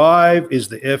 6:45 is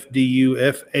the FDU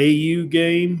FAU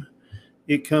game.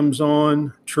 It comes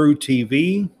on True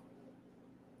TV.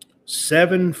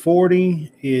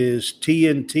 7:40 is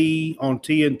TNT. On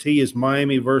TNT is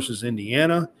Miami versus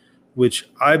Indiana, which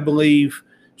I believe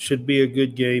should be a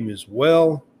good game as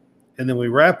well. And then we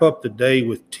wrap up the day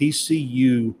with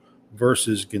TCU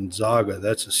versus Gonzaga.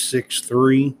 That's a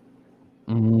 6-3.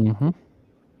 Mm-hmm.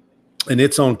 And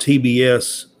it's on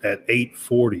TBS at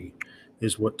 8:40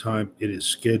 is what time it is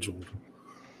scheduled.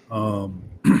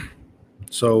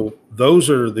 So those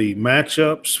are the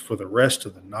matchups for the rest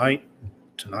of the night,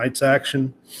 tonight's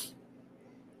action.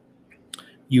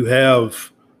 You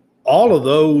have all of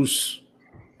those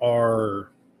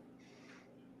are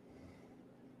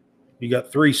You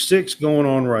got 3-6 going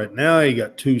on right now. You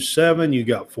got 2-7. You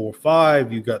got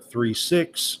 4-5. You got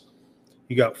 3-6.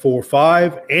 You got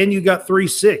 4-5, and you got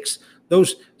 3-6.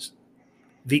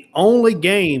 The only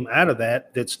game out of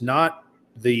that's not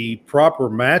the proper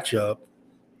matchup,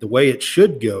 the way it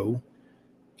should go,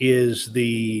 is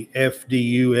the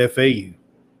FDU FAU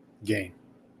game.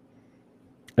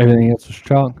 Everything else is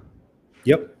chalk.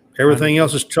 Yep, everything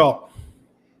else is chalk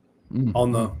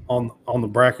on the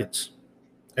brackets.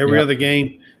 Every other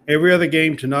game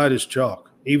tonight is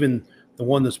chalk. Even the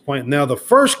one that's playing now. The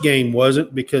first game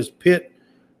wasn't because Pitt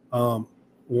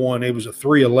won. It was a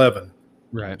 3-11.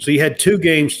 Right. So you had two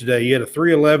games today. You had a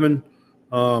 3-11,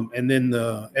 and then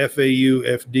the FAU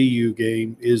FDU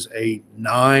game is a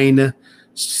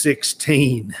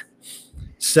 9-16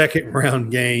 second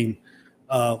round game,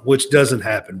 which doesn't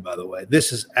happen, by the way.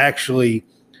 This is actually,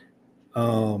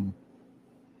 I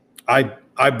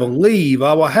believe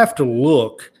I will have to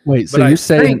look. Wait, so you're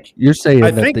saying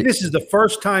I think this is the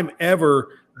first time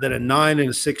ever that a 9 and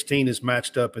a 16 is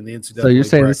matched up in the NCAA. So you're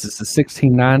saying bracket. This is a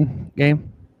 16-9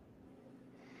 game?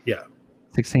 Yeah.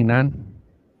 16-9?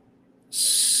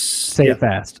 Say it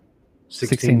fast.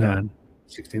 16-9.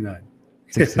 69.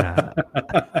 69.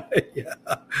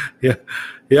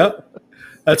 Yeah.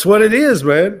 That's what it is,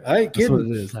 man. I ain't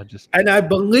kidding. That's what it is. And I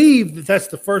believe that's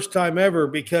the first time ever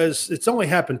because it's only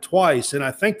happened twice. And I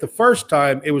think the first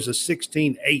time it was a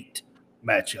 16-8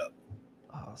 matchup.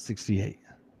 Oh, 68.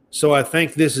 So I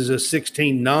think this is a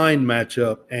 16-9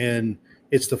 matchup, and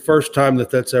it's the first time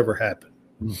that's ever happened.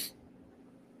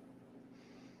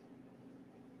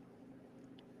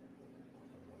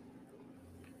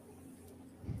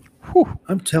 Whew.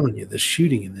 I'm telling you, the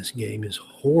shooting in this game is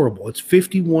horrible. It's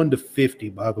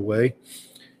 51-50, by the way.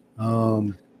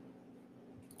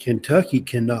 Kentucky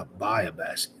cannot buy a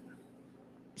basket.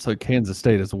 So Kansas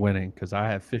State is winning because I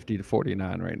have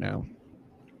 50-49 right now.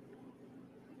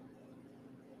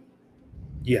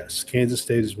 Yes, Kansas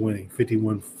State is winning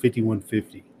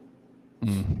 51-50.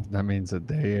 That means that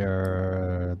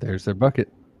there's their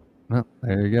bucket. Well,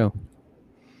 there you go.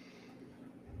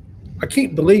 I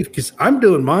can't believe, because I'm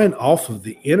doing mine off of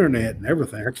the internet and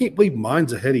everything. I can't believe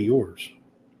mine's ahead of yours.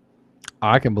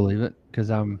 I can believe it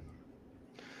because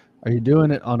Are you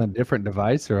doing it on a different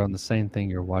device or on the same thing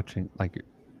you're watching? Like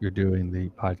you're doing the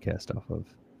podcast off of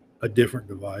a different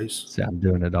device. See, I'm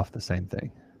doing it off the same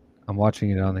thing. I'm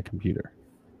watching it on the computer.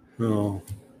 Oh,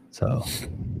 so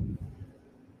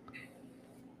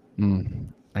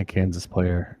that Kansas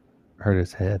player hurt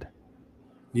his head.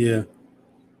 Yeah.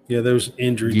 Yeah, there's an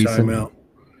injury timeout.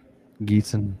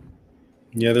 Geeson.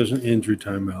 Yeah, there's an injury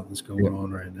timeout that's going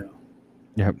on right now.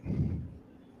 Yep.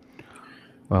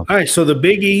 Well, all right, so the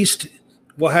Big East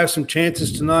will have some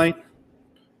chances tonight.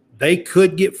 They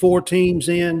could get 4 teams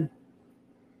in.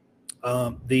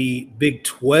 The Big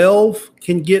 12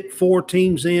 can get 4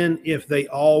 teams in if they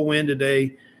all win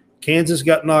today. Kansas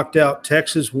got knocked out.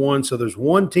 Texas won, so there's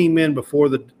 1 team in before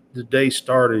the day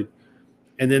started.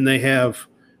 And then they have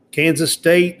Kansas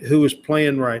State, who is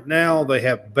playing right now. They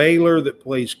have Baylor that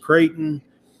plays Creighton,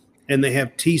 and they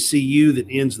have TCU that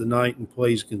ends the night and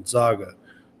plays Gonzaga.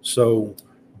 So,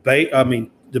 the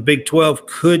Big 12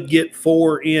 could get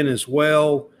 4 in as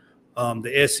well.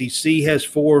 The SEC has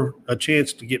a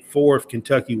chance to get 4 if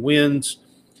Kentucky wins.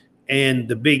 And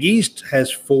the Big East has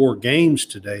 4 games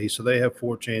today, so they have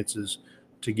 4 chances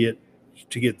to get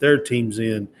their teams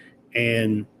in.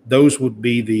 And those would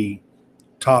be the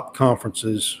top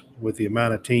conferences with the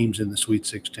amount of teams in the Sweet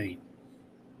 16.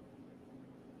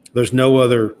 There's no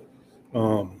other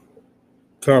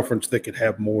conference that could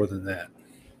have more than that.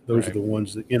 Those are the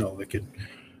ones that that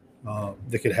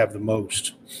could have the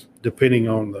most, depending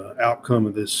on the outcome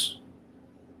of this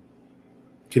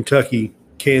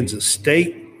Kentucky-Kansas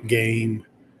State game.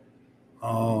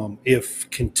 If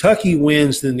Kentucky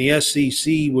wins, then the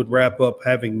SEC would wrap up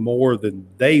having more than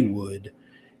they would,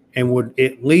 and would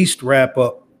at least wrap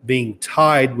up being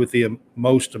tied with the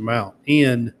most amount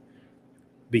in,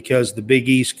 because the Big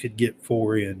East could get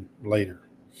 4 in later,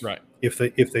 right? If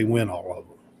they win all of them.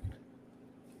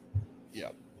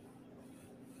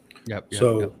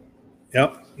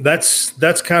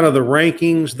 That's kind of the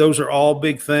rankings. Those are all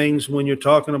big things when you're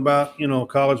talking about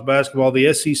college basketball.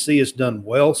 The SEC has done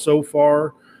well so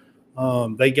far.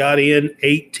 They got in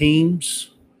 8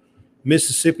 teams.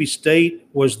 Mississippi State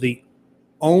was the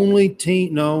only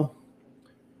team. No,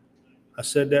 I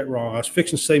said that wrong. I was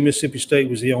fixing to say Mississippi State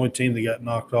was the only team that got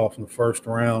knocked off in the first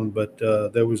round, but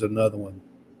there was another one.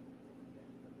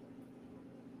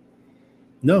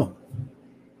 No,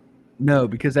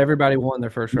 because everybody won their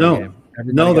first round game.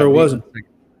 There wasn't.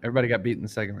 Everybody got beat in the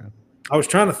second round. I was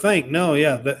trying to think. No,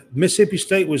 yeah, the Mississippi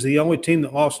State was the only team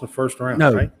that lost in the first round,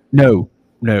 right? No.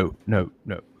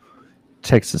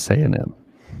 Texas A&M.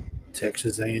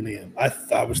 Texas A&M.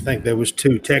 I was thinking there was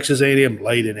two. Texas A&M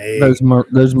laid an egg. Those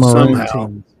Maroon somehow.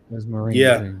 teams. Those Maroon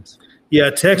teams. Yeah,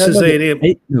 Texas A&M,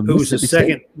 who was the Mississippi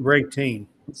second-ranked team.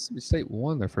 Mississippi State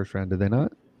won their first round, did they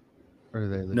not? Or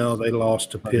did they lose? No, they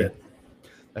lost to Pitt. Okay.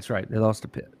 That's right. They lost to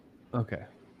Pitt. Okay.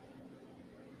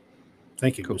 I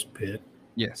think it was Pitt.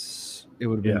 Yes, it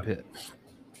would have been Pitt.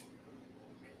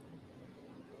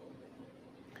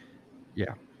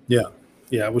 Yeah. Yeah,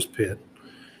 it was Pitt.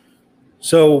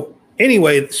 So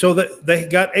anyway, they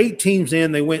got 8 teams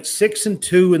in. They went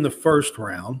 6-2 in the first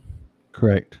round.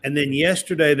 Correct. And then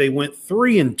yesterday they went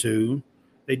 3-2.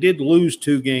 They did lose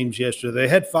 2 games yesterday. They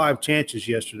had 5 chances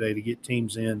yesterday to get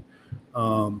teams in.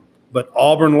 But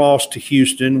Auburn lost to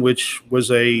Houston, which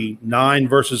was a 9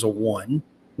 versus a 1.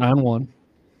 9-1.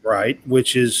 Right,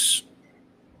 which is,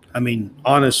 I mean,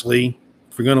 honestly,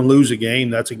 if you're going to lose a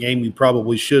game, that's a game you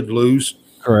probably should lose.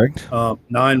 Correct.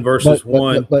 9 versus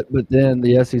 1. But then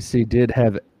the SEC did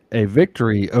have a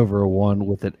victory over a 1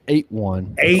 with an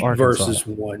 8-1. 8 versus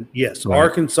 1. Yes, right.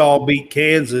 Arkansas beat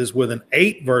Kansas with an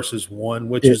 8 versus 1,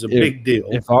 which is a big deal.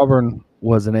 If Auburn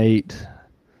was an 8,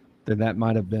 then that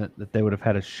might have been that they would have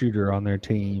had a shooter on their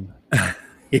team.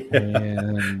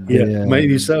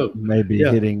 Maybe so. Maybe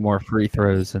hitting more free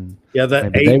throws and that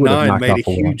 8-9 made a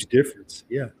huge difference.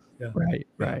 Yeah. Right.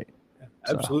 Yeah,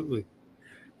 absolutely.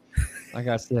 Like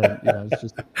I said, it's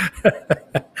just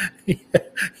that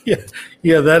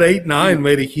 8-9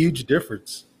 made a huge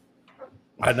difference.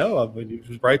 I know. I mean, it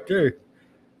was right there.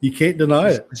 You can't deny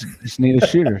it. Just need a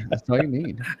shooter. That's all you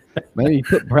need. Maybe you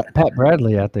put Pat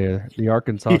Bradley out there, the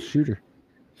Arkansas shooter.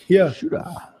 Yeah.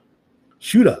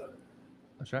 Shooter.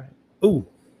 That's right. Ooh,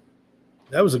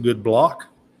 that was a good block.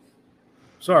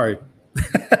 Sorry.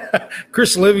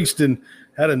 Chris Livingston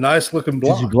had a nice looking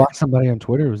block. Did you block somebody on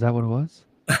Twitter? Was that what it was?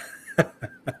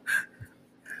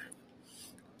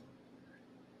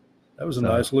 That was a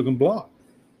nice looking block.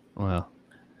 Wow.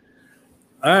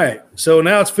 All right. So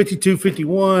now it's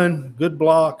 52-51. Good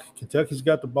block. Kentucky's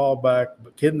got the ball back,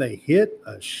 but can they hit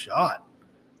a shot?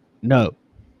 No.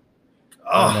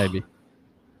 Oh, maybe.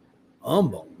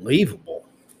 Unbelievable.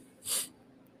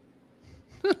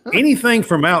 Anything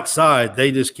from outside,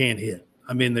 they just can't hit.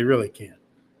 I mean, they really can't.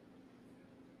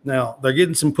 Now, they're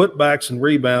getting some putbacks and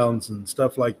rebounds and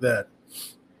stuff like that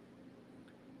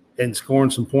and scoring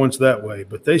some points that way,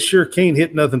 but they sure can't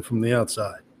hit nothing from the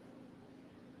outside.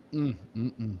 All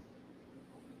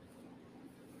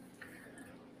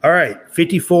right,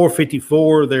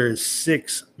 54-54. There is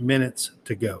 6 minutes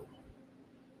to go.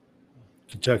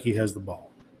 Kentucky has the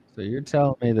ball. So you're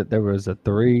telling me that there was a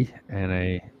 3 and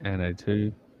a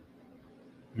 2?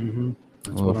 Mm-hmm.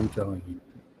 That's what I'm telling you.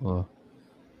 Well,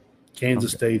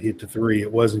 Kansas State hit the 3.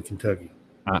 It wasn't Kentucky.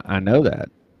 I know that.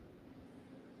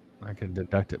 I can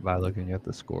deduct it by looking at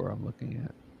the score I'm looking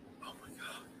at.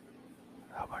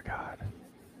 Oh my God.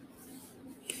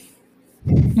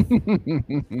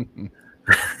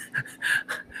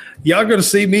 Y'all gonna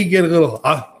see me get a little.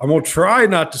 I'm gonna try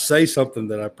not to say something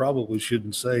that I probably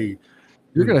shouldn't say.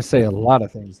 You're gonna say a lot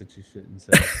of things that you shouldn't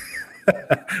say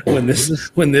when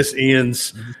this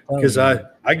ends, because I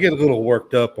get a little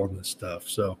worked up on this stuff.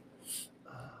 So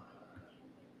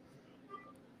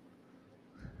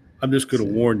I'm just gonna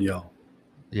warn y'all.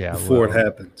 Yeah, before it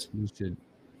happens. You should.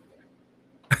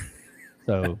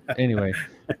 So anyway,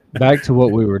 back to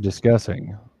what we were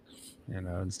discussing.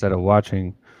 Instead of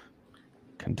watching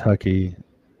Kentucky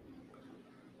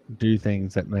do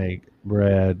things that make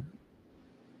Brad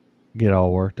get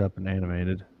all worked up and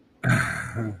animated.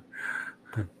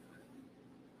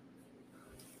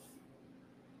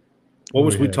 What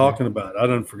was we talking about? I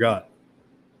done forgot.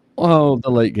 Oh, the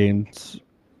late games,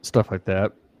 stuff like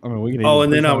that. I mean, we can.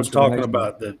 And then I was talking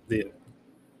about the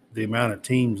amount of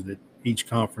teams that each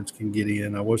conference can get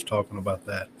in. I was talking about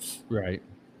that. Right.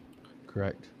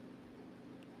 Correct.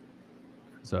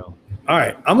 So, all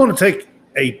right, I'm going to take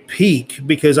a peek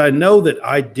because I know that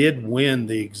I did win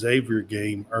the Xavier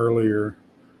game earlier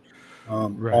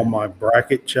on my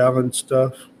bracket challenge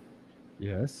stuff.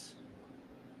 Yes.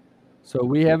 So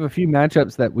we have a few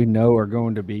matchups that we know are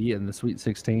going to be in the Sweet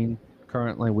 16.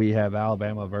 Currently, we have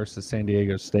Alabama versus San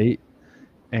Diego State,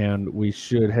 and we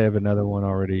should have another one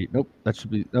already.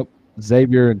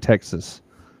 Xavier and Texas.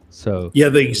 So yeah,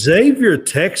 the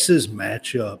Xavier-Texas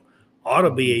matchup ought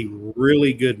to be a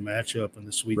really good matchup in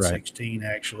the Sweet 16,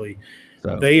 actually.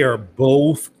 So, they are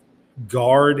both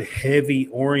guard-heavy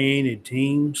oriented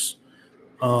teams.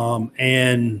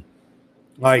 And,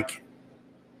 like,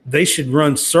 they should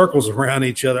run circles around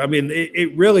each other. I mean,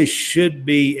 it really should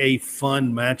be a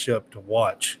fun matchup to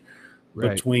watch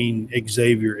between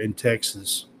Xavier and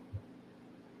Texas.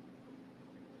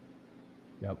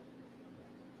 Yep.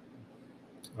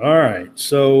 All right,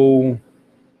 so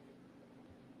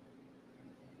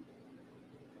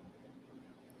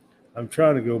I'm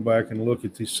trying to go back and look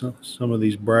at some of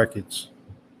these brackets.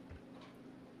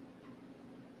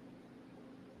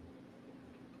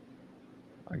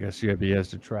 I guess UAB has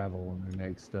to travel in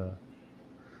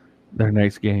their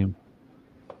next game.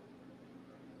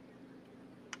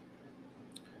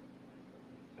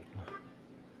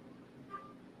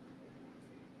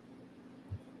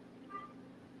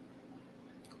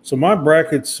 So my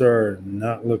brackets are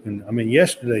not looking. I mean,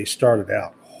 yesterday started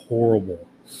out horrible.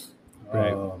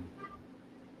 Right.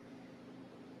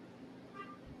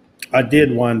 I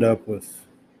did wind up with,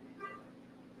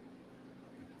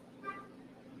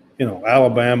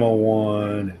 Alabama won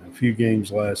and a few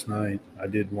games last night. I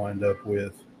did wind up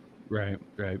with. Right.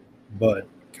 But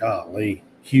golly,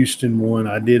 Houston won.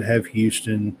 I did have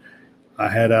Houston. I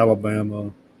had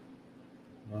Alabama.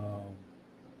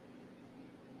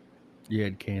 You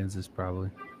had Kansas probably.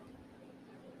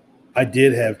 I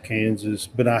did have Kansas,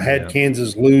 but I had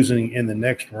Kansas losing in the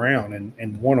next round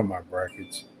in one of my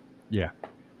brackets. Yeah.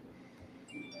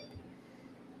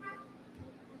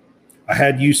 I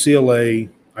had UCLA.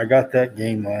 I got that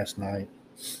game last night.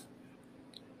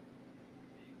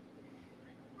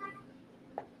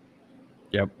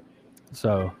 Yep.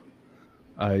 So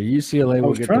UCLA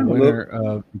will get the winner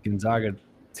of Gonzaga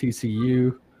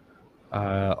TCU.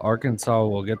 Arkansas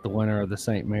will get the winner of the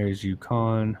St. Mary's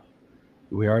UConn.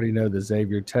 We already know the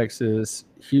Xavier Texas.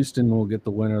 Houston will get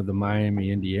the winner of the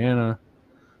Miami Indiana.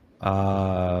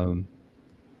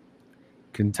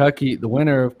 Kentucky, the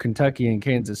winner of Kentucky and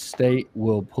Kansas State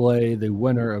will play the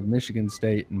winner of Michigan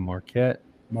State and Marquette.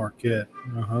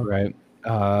 Uh-huh. Right.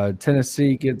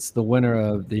 Tennessee gets the winner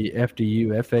of the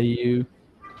FDU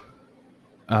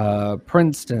FAU.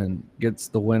 Princeton gets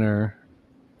the winner.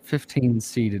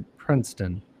 15-seeded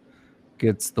Princeton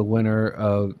gets the winner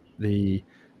of the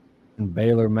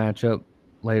Baylor matchup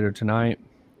later tonight.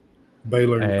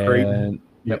 Baylor and Creighton.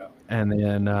 Yep. And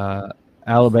then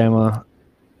Alabama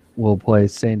will play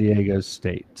San Diego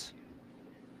State.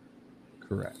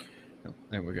 Correct. Yep.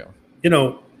 There we go.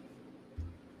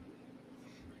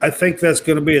 I think that's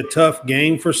going to be a tough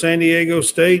game for San Diego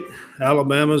State.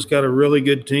 Alabama's got a really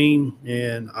good team,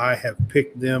 and I have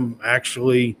picked them I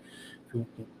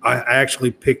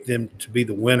actually picked them to be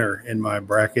the winner in my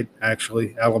bracket,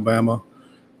 actually, Alabama.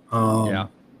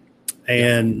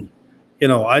 And,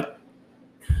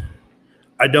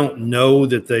 I don't know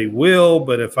that they will,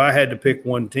 but if I had to pick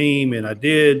one team, and I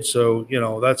did, so,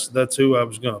 that's who I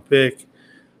was going to pick.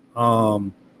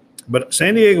 But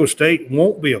San Diego State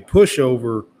won't be a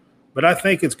pushover, but I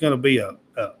think it's going to be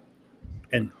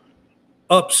an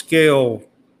upscale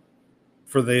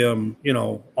for them,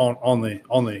 on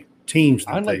the teams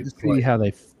that I'd like to play. see how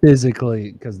they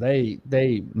physically, because they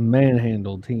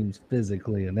manhandle teams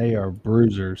physically, and they are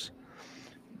bruisers.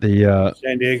 The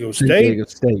San Diego State. San Diego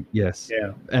State, yes.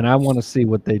 Yeah. And I want to see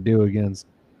what they do against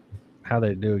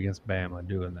Bama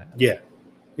doing that. Yeah.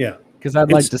 Yeah. Because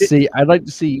I'd like to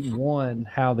see one,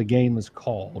 how the game is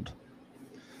called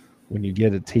when you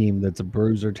get a team that's a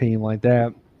bruiser team like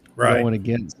that, right, going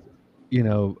against,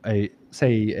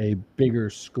 a bigger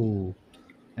school.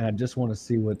 And I just want to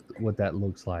see what that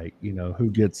looks like.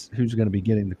 Who's going to be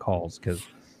getting the calls, because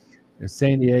in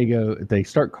San Diego, if they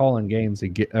start calling games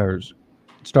or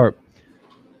start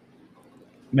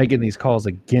making these calls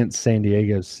against San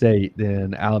Diego State,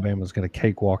 then Alabama's going to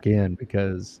cakewalk in,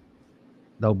 because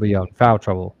they'll be on foul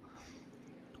trouble.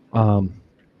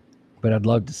 But I'd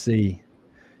love to see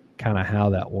kind of how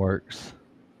that works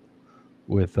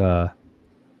with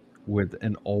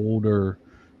an older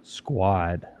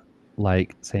squad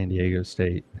like San Diego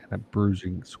State and a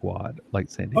bruising squad like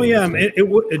San Diego State. I mean, it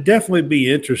would definitely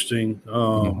be interesting.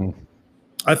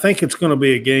 I think it's going to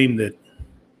be a game that,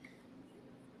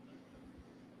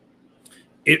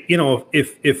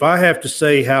 if I have to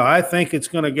say how I think it's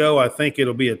going to go, I think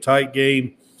it'll be a tight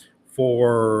game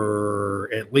for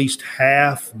at least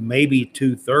half, maybe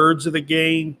 2/3 of the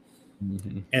game.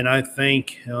 And I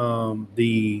think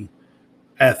the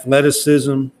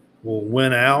athleticism will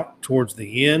win out towards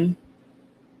the end.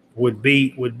 Would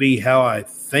be how I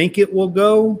think it will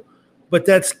go, but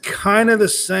that's kind of the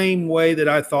same way that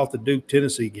I thought the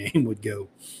Duke-Tennessee game would go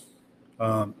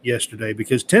yesterday,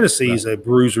 because Tennessee is a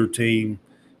bruiser team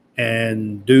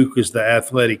and Duke is the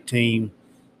athletic team.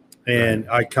 And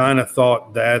I kind of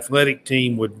thought the athletic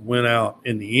team would win out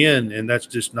in the end, and that's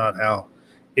just not how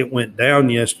it went down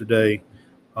yesterday.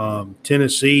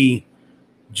 Tennessee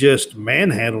just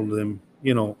manhandled them,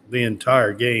 the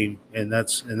entire game, and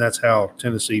that's how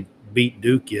Tennessee beat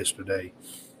Duke yesterday.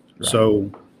 Right.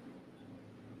 So,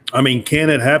 I mean, can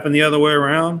it happen the other way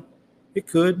around? It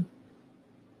could,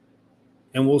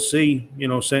 and we'll see.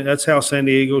 That's how San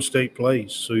Diego State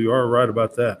plays. So you are right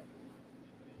about that.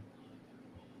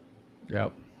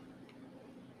 Yep.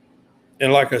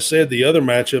 And like I said, the other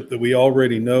matchup that we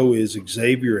already know is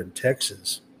Xavier and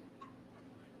Texas.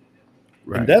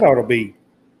 Right. And that ought to be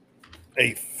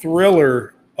a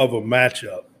thriller of a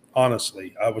matchup,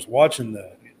 honestly. I was watching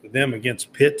them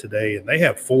against Pitt today, and they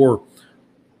have 4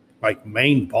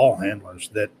 main ball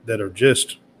handlers that are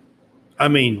just, I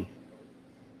mean,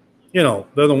 they're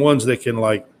the ones that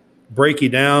can break you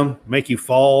down, make you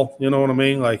fall, you know what I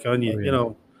mean? Like on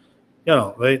you,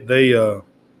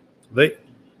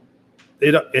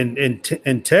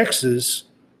 in Texas,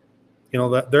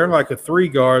 that they're like a 3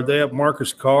 guard. They have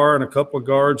Marcus Carr and a couple of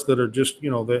guards that are just,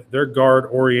 they're guard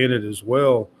oriented as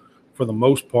well for the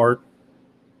most part.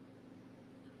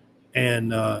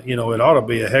 And, it ought to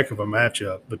be a heck of a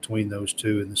matchup between those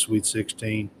two in the Sweet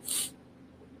 16.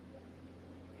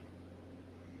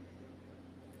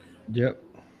 Yep.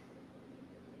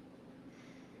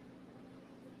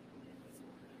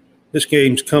 This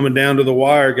game's coming down to the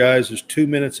wire, guys. There's 2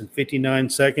 minutes and 59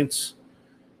 seconds.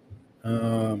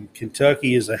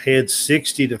 Kentucky is ahead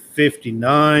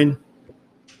 60-59.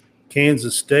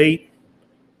 Kansas State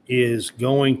is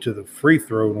going to the free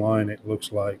throw line, it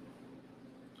looks like.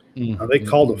 Now, they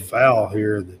called a foul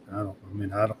here that I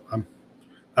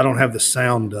don't have the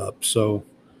sound up, so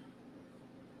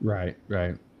right.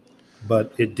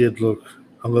 But it did look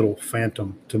a little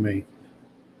phantom to me.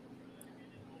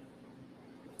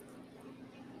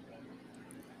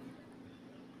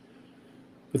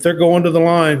 But they're going to the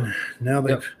line. Now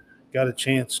they've got a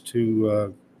chance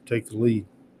to take the lead.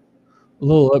 A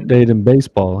little update in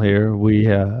baseball here.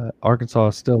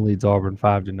 Arkansas still leads Auburn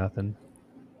 5-0.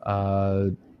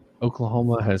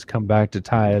 Oklahoma has come back to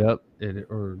tie it up. They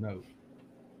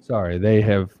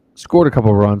have scored a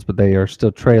couple of runs, but they are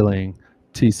still trailing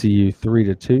TCU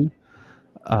 3-2.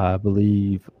 I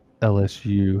believe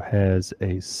LSU has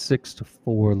a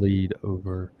 6-4 lead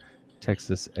over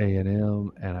Texas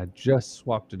A&M, and I just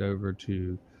swapped it over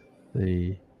to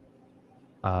the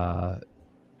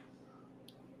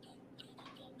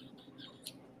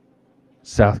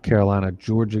South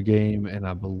Carolina-Georgia game, and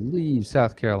I believe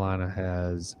South Carolina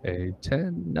has a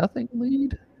 10-0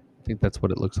 lead. I think that's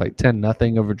what it looks like,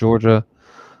 10-0 over Georgia.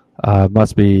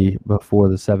 Must be before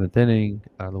the 7th inning,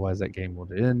 otherwise that game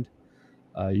would end.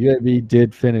 UAB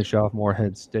did finish off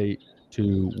Morehead State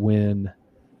to win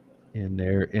in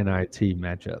their NIT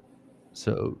matchup.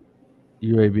 So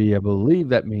UAB, I believe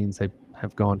that means they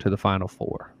have gone to the Final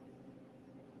Four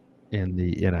in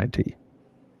the NIT.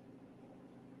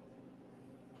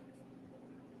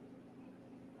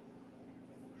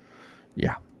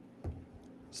 Yeah.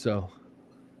 So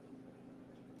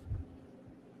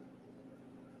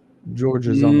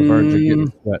Georgia's on the verge of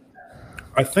getting swept.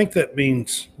 I think that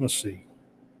means, let's see,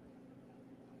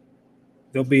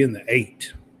 they'll be in the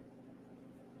 8.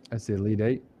 That's the Elite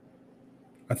 8?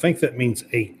 I think that means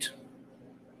 8.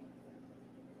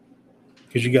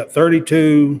 Because you got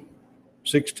 32,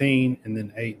 16, and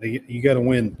then 8. You got to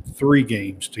win 3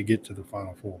 games to get to the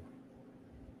Final Four.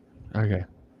 Okay.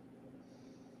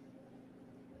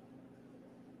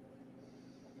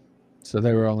 So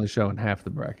they were only showing half the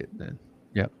bracket then.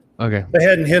 Yep. Okay. They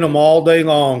hadn't hit them all day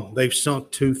long. They've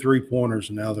sunk 2 3-pointers,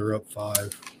 and now they're up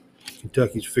 5.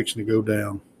 Kentucky's fixing to go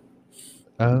down.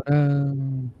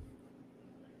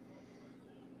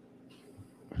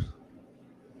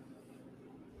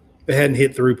 They hadn't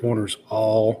hit 3-pointers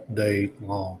all day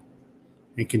long.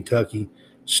 And Kentucky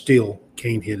still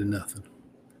can't hit nothing.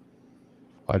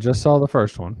 I just saw the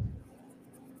first one.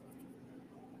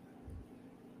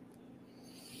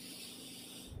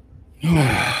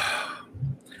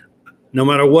 No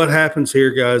matter what happens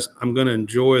here, guys, I'm going to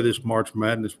enjoy this March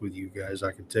Madness with you guys.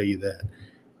 I can tell you that.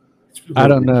 I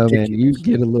don't know, man. You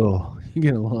get a little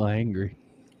angry.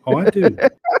 Oh, I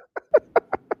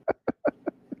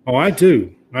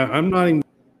do. I'm not even.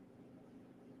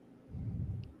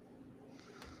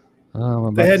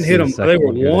 They hadn't hit them. They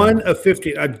were 1 of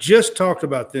 15. I just talked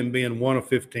about them being 1 of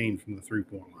 15 from the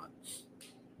 3-point line,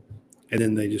 and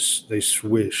then they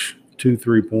swish 2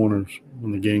 3-pointers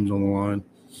when the game's on the line,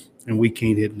 and we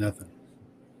can't hit nothing.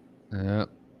 Yeah.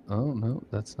 Oh no,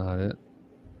 that's not it.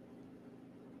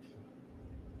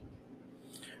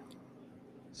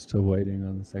 Still waiting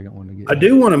on the second one to get. I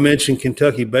do want to mention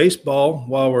Kentucky baseball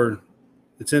while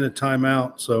it's in a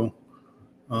timeout. So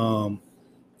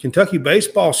Kentucky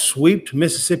baseball swept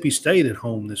Mississippi State at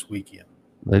home this weekend.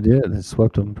 They did. They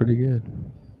swept them pretty good.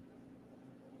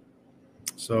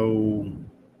 So,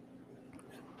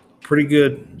 pretty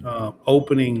good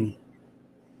opening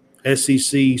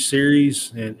SEC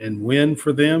series and win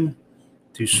for them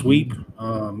to sweep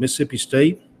Mississippi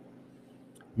State.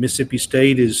 Mississippi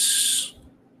State is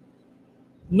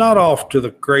not off to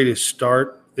the greatest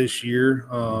start this year.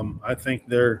 I think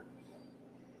they're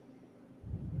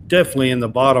definitely in the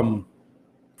bottom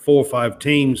 4 or 5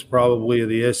 teams probably of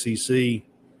the SEC.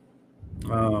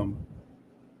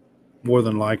 More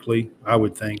than likely, I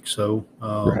would think so.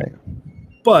 Right.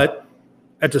 But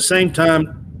at the same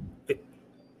time,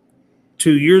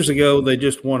 2 years ago, they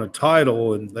just won a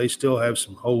title, and they still have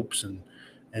some hopes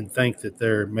and think that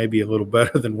they're maybe a little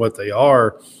better than what they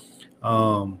are.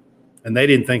 And they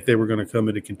didn't think they were going to come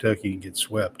into Kentucky and get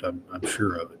swept. I'm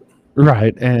sure of it.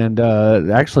 Right. And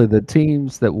actually, the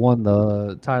teams that won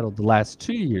the title the last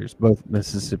 2 years, both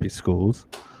Mississippi schools,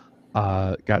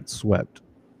 got swept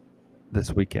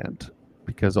this weekend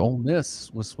because Ole Miss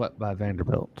was swept by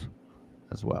Vanderbilt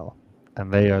as well.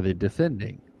 And they are the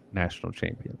defending national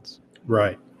champions.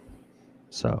 Right.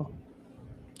 So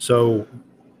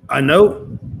I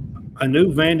knew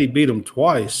Vandy beat them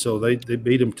twice, so they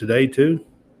beat them today too.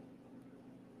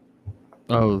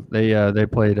 Oh, they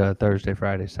played Thursday,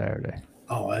 Friday, Saturday.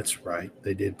 Oh, that's right.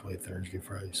 They did play Thursday,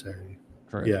 Friday, Saturday.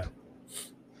 Correct. Yeah.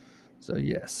 So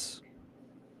yes.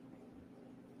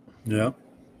 Yeah.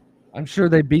 I'm sure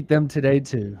they beat them today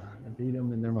too. They beat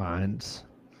them in their minds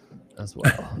as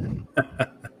well.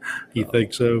 You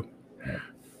think so?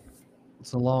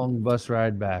 It's a long bus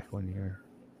ride back when you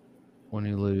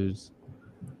lose.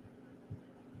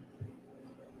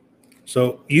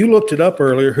 So you looked it up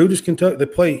earlier. Who does Kentucky? They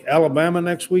play Alabama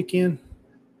next weekend.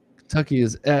 Kentucky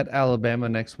is at Alabama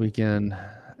next weekend,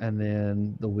 and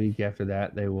then the week after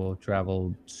that they will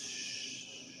travel,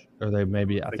 or they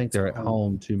maybe I think they're at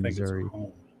home to Missouri.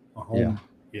 A home,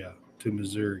 yeah, to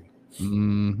Missouri.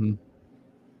 Mm-hmm.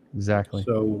 Exactly.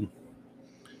 So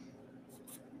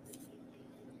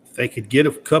if they could get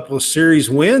a couple of series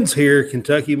wins here,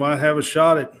 Kentucky might have a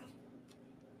shot at,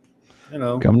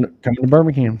 come to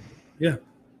Birmingham. Yeah.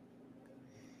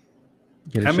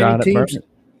 Get a shot at Birmingham.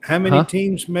 How many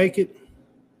teams make it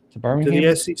to Birmingham? To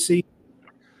the SEC?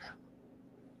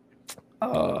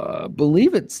 I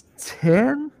believe it's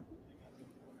 10.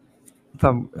 If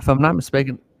I'm not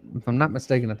mistaken,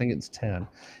 I think it's 10.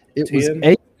 It 10? Was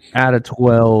 8 out of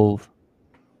 12.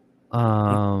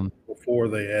 Before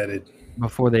they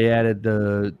added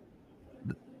the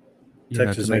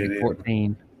Texas to make it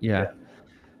 14. Yeah.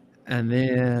 And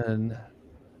then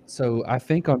so I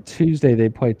think on Tuesday they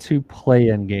play 2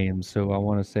 play-in games, so I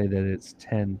want to say that it's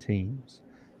 10 teams.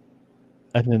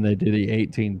 And then they do the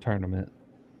 18 tournament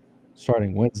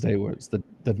starting Wednesday, where it's the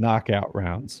knockout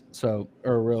rounds. So,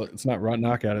 or really, it's not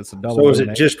knockout; it's a double. So, is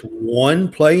it just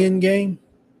one play-in game?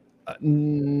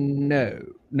 No.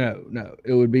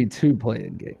 It would be 2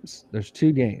 play-in games. There's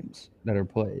 2 games that are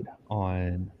played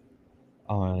on.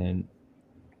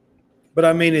 But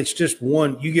I mean, it's just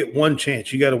one. You get one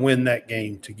chance. You got to win that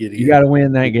game to get in. You got to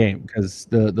win that game because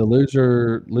the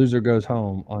loser goes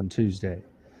home on Tuesday.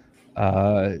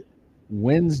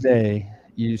 Wednesday,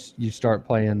 you start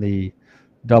playing the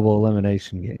double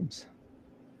elimination games.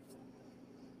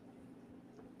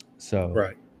 So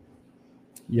right.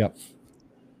 Yep.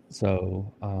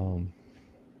 So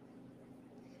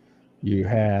you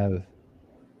have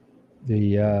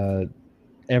the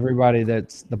everybody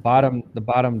that's the bottom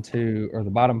 2 or the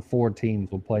bottom 4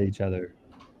 teams will play each other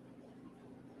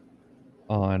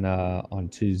on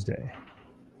Tuesday.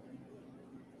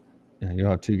 Yeah, you'll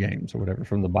have 2 games or whatever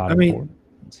from the bottom 4.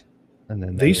 And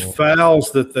then these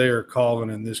fouls that they are calling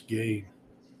in this game.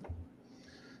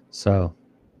 So,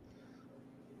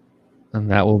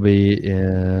 and that will be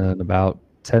in about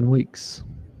 10 weeks.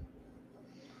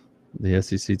 The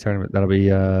SEC tournament. That'll be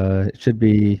it should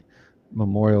be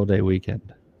Memorial Day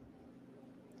weekend.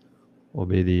 Will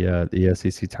be the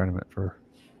SEC tournament for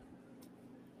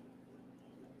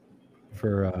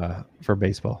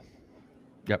baseball.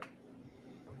 Yep.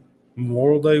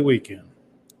 Memorial Day weekend.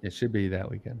 It should be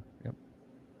that weekend. Yep.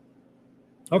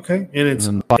 Okay, and it's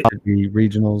the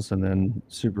regionals and then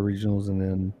super regionals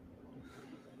and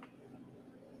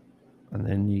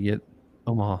then you get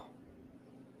Omaha.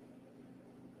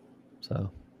 So,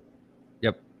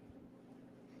 yep.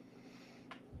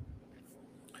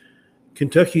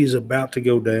 Kentucky is about to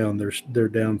go down. They're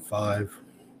down 5.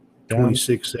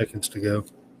 26 seconds to go.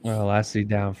 Well, I see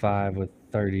down 5 with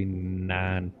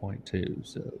 39.2.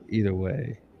 So either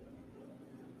way.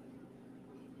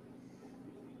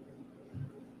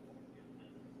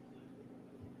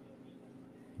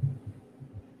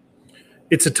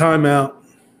 It's a timeout.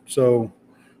 So,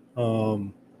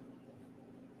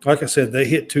 like I said, they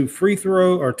hit 2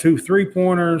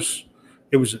 3-pointers.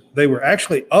 They were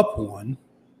actually up 1,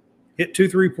 hit 2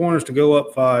 3-pointers to go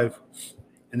up 5,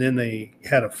 and then they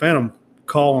had a phantom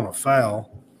call on a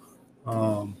foul,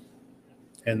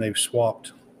 and they've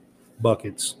swapped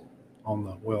buckets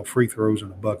on free throws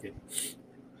in a bucket.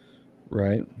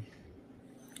 Right.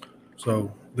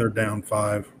 So they're down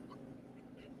 5.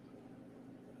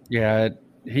 Yeah,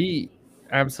 he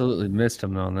absolutely missed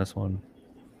him on this one.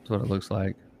 That's what it looks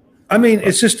like. I mean,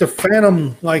 it's just a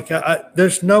phantom. Like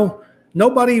there's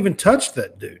nobody even touched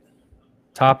that dude.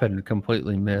 Toppin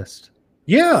completely missed.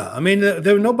 Yeah, I mean,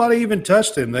 nobody even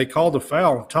touched him. They called a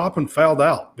foul. Toppin fouled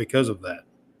out because of that.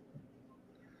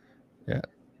 Yeah.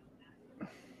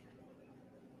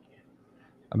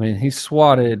 I mean, he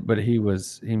swatted, but he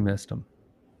missed him.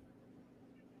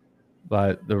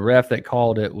 But the ref that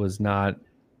called it was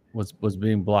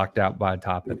being blocked out by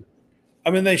Toppin. I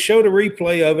mean, they showed a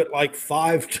replay of it like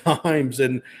 5 times,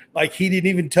 and like he didn't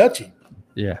even touch him.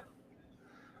 Yeah.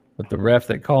 But the ref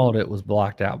that called it was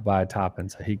blocked out by Toppin,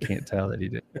 so he can't tell that he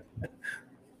did.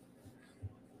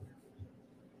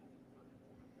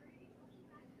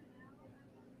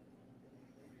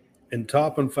 And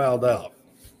Toppin fouled out.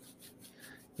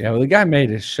 Yeah, well, the guy made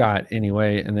his shot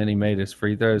anyway, and then he made his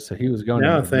free throws, so he was going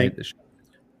to make the shot.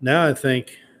 Now I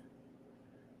think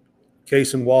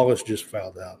Cason Wallace just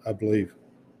fouled out, I believe.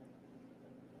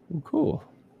 Oh, cool.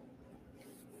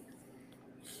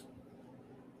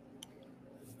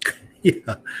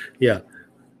 Yeah.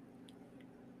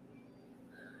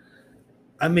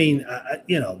 I mean,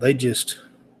 they just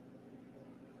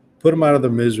put them out of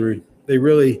their misery. They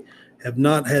really have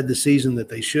not had the season that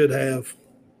they should have.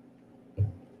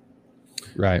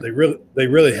 Right. They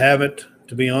really haven't,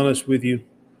 to be honest with you.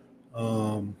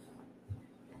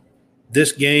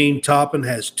 This game, Toppin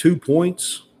has 2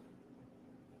 points.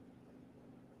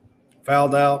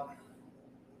 Fouled out.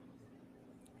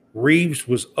 Reeves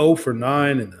was 0 for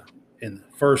 9 in the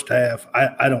first half.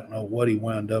 I don't know what he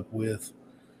wound up with.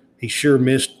 He sure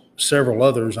missed several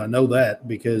others. I know that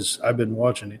because I've been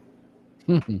watching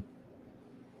it.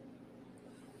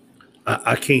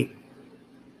 I can't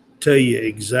tell you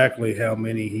exactly how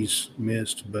many he's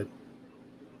missed, but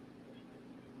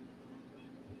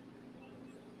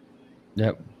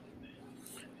yep. I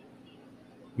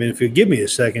mean, if you give me a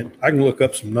second, I can look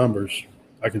up some numbers.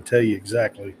 I can tell you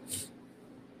exactly.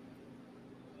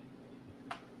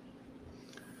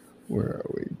 Where are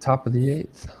we? Top of the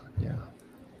 8th? Yeah.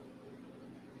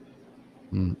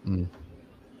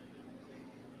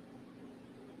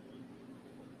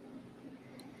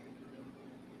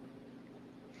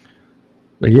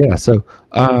 But yeah, so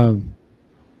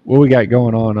what we got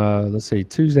going on? Let's see,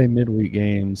 Tuesday midweek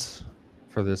games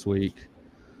for this week.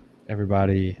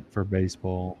 Everybody for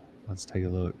baseball. Let's take a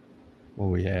look what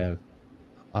we have.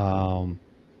 Oh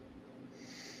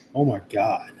my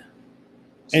God.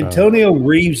 So, Antonio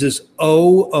Reeves is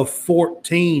 0 of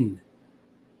 14.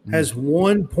 Has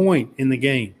 1 point in the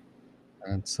game.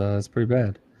 That's pretty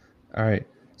bad. All right.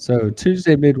 So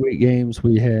Tuesday midweek games,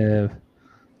 we have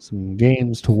some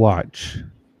games to watch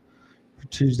for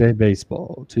Tuesday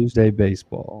baseball.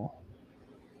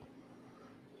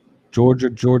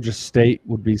 Georgia State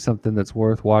would be something that's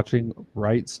worth watching.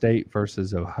 Wright State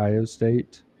versus Ohio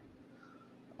State.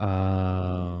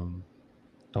 Don't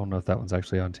know if that one's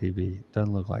actually on TV.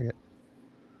 Doesn't look like it.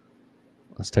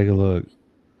 Let's take a look.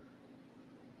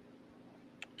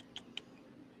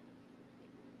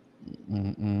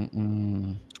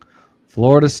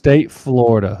 Florida State,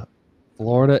 Florida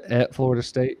at Florida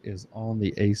State is on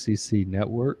the ACC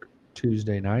network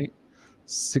Tuesday night,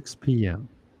 6 p.m.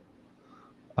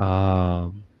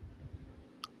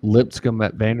 Lipscomb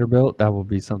at Vanderbilt, that will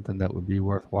be something that would be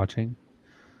worth watching,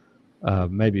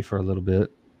 maybe for a little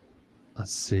bit.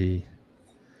 Let's see.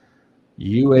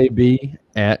 UAB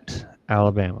at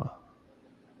Alabama.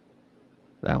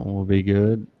 That one will be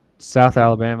good. South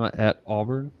Alabama at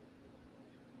Auburn.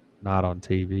 Not on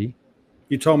TV.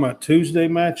 You're talking about Tuesday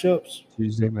matchups?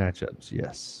 Tuesday matchups,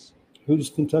 yes. Who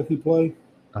does Kentucky play?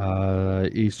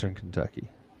 Eastern Kentucky.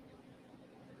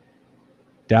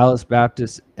 Dallas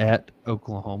Baptist at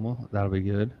Oklahoma. That'll be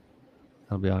good.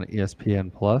 That'll be on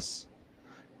ESPN Plus.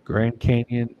 Grand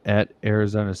Canyon at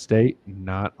Arizona State.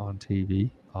 Not on TV.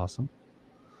 Awesome.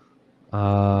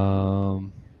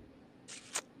 That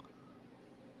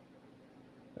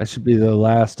should be the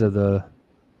last of the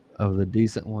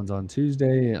decent ones on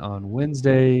Tuesday. On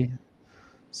Wednesday,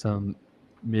 some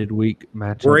midweek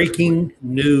matchups. Breaking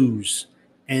news.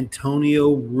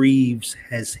 Antonio Reeves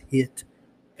has hit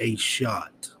a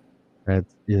shot. That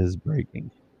is breaking.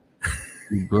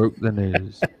 You broke the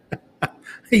news.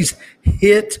 He's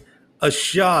hit a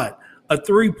shot, a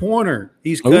 3-pointer.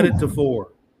 He's cut it to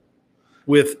 4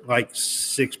 with like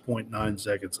 6.9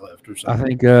 seconds left or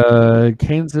something. I think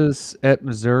Kansas at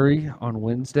Missouri on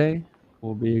Wednesday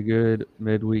will be a good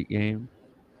midweek game.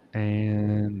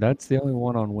 And that's the only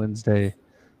one on Wednesday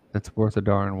that's worth a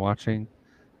darn watching.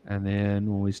 And then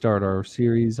when we start our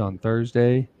series on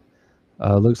Thursday,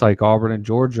 looks like Auburn and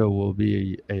Georgia will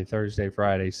be a Thursday,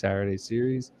 Friday, Saturday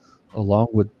series, along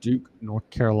with Duke, North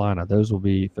Carolina. Those will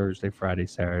be Thursday, Friday,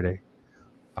 Saturday.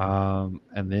 And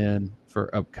then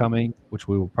for upcoming, which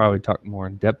we will probably talk more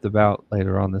in depth about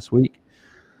later on this week,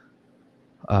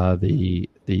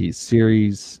 the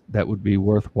series that would be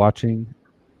worth watching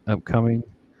upcoming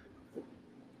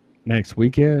next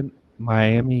weekend: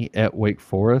 Miami at Wake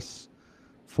Forest,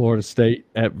 Florida State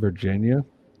at Virginia,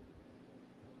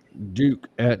 Duke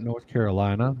at North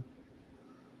Carolina.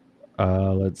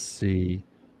 Let's see,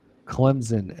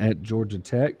 Clemson at Georgia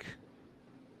Tech,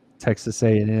 Texas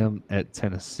A&M at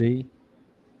Tennessee.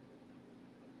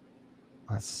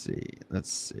 Let's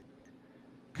see.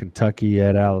 Kentucky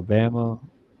at Alabama,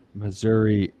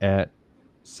 Missouri at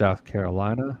South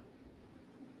Carolina,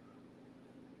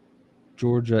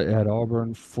 Georgia at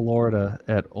Auburn, Florida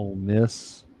at Ole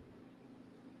Miss.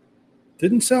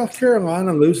 Didn't South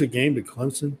Carolina lose a game to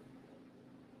Clemson?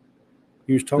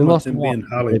 He was talking about them being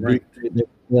highly ranked.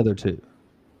 The other two.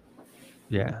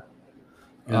 Yeah.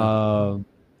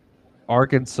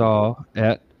 Arkansas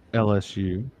at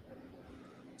LSU.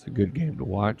 It's a good game to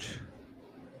watch.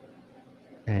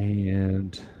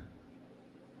 And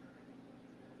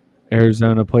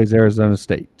Arizona plays Arizona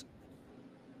State.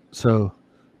 So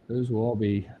those will all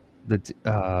be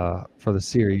for the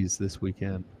series this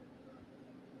weekend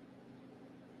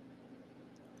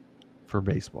for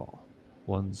baseball.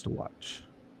 Ones to watch.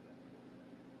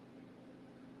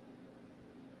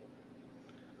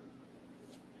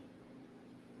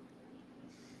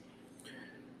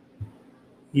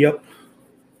 Yep.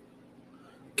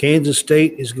 Kansas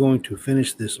State is going to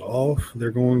finish this off.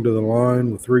 They're going to the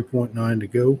line with 3.9 to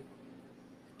go.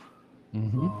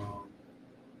 Mm-hmm.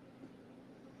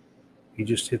 He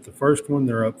just hit the first one.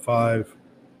 They're up 5.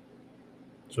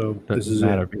 So this is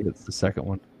matter if it's the second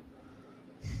one.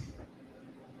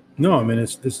 No, I mean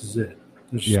this is it.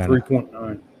 It's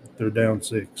 3.9. They're down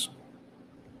 6.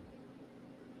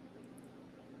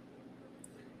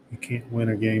 You can't win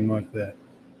a game like that.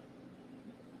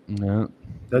 No.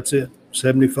 That's it.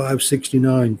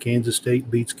 75-69. Kansas State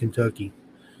beats Kentucky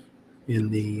in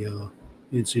the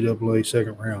NCAA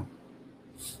second round.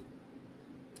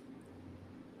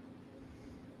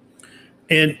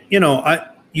 And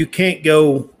you can't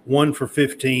go 1 for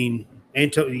 15.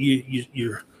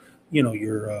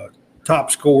 Your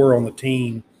top scorer on the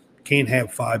team can't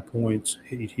have 5 points.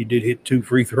 He did hit 2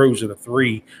 free throws and a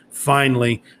 3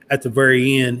 finally at the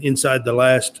very end, inside the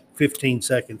last 15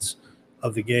 seconds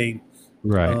of the game.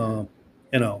 Right.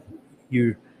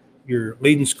 Your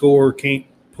leading scorer can't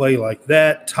play like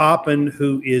that. Toppin,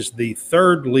 who is the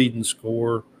third leading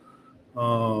scorer,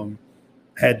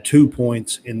 had 2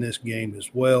 points in this game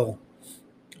as well.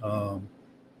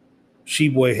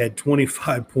 Sheboy had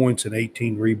 25 points and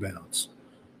 18 rebounds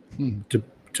to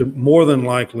more than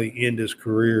likely end his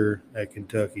career at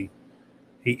Kentucky.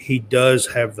 He does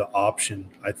have the option,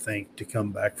 I think, to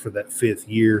come back for that 5th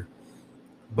year,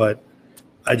 but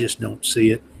I just don't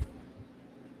see it.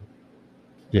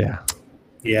 Yeah.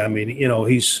 Yeah, I mean,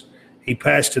 he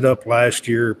passed it up last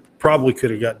year. Probably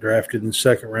could have got drafted in the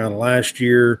second round last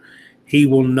year. He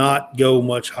will not go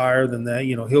much higher than that.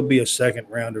 He'll be a second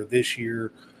rounder this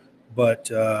year,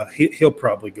 but he'll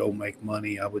probably go make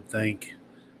money, I would think.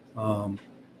 I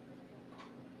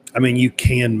mean, you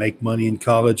can make money in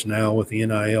college now with the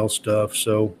NIL stuff.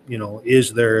 So,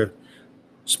 is there a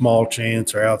small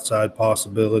chance or outside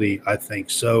possibility? I think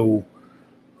so.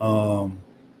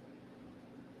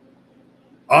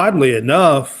 Oddly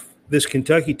enough, this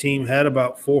Kentucky team had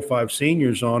about 4 or 5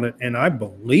 seniors on it, and I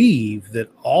believe that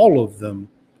all of them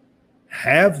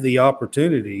have the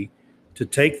opportunity to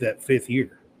take that 5th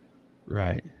year.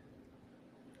 Right.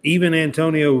 Even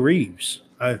Antonio Reeves.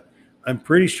 I'm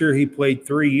pretty sure he played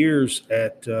 3 years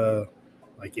at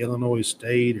like Illinois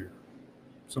State or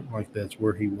something like that's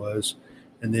where he was,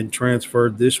 and then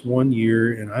transferred this 1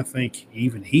 year, and I think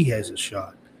even he has a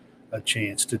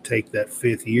chance to take that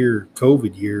 5th year,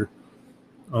 COVID year.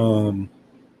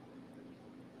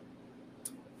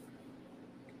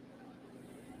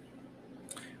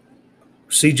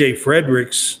 CJ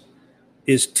Fredericks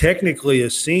is technically a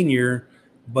senior,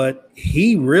 but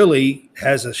he really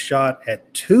has a shot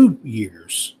at 2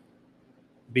 years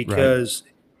because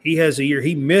he has a year.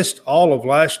 He missed all of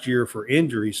last year for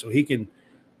injury, so he can,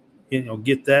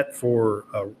 get that for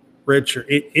a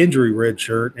injury red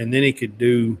shirt, and then he could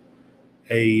do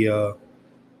a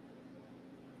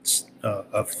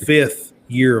fifth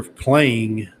year of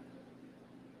playing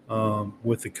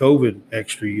with the COVID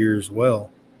extra year as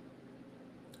well.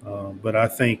 But I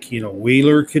think,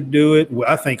 Wheeler could do it.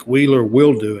 I think Wheeler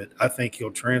will do it. I think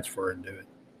he'll transfer and do it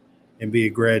and be a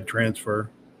grad transfer.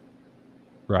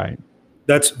 Right.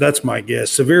 That's my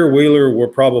guess. Severe Wheeler will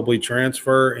probably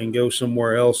transfer and go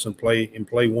somewhere else and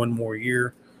play one more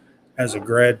year as a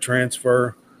grad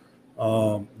transfer.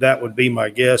 That would be my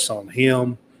guess on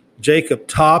him. Jacob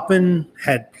Toppin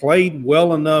had played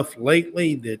well enough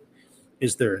lately that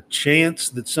is there a chance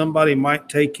that somebody might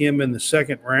take him in the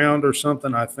second round or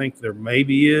something? I think there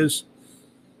maybe is.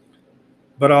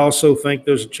 But I also think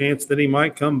there's a chance that he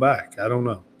might come back. I don't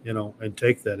know, and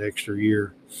take that extra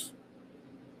year.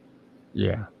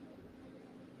 Yeah.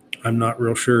 I'm not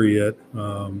real sure yet.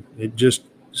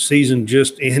 Season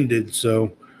just ended.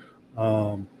 So,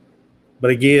 but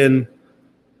again,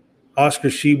 Oscar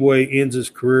Tshiebwe ends his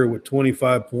career with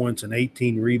 25 points and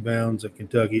 18 rebounds at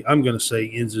Kentucky. I'm going to say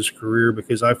ends his career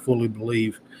because I fully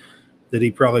believe that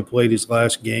he probably played his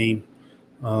last game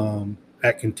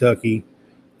at Kentucky.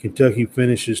 Kentucky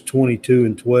finishes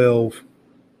 22-12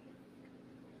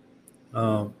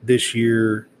 this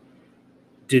year.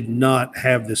 Did not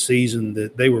have the season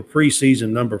that they were preseason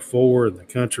number 4 in the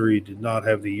country, did not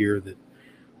have the year that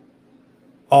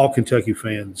all Kentucky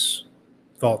fans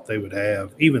thought they would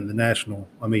have, even the national,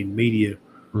 media,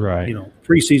 right.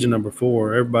 Preseason number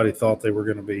 4, everybody thought they were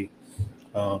going to be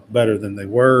better than they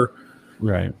were.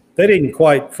 Right. They didn't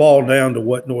quite fall down to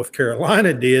what North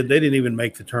Carolina did. They didn't even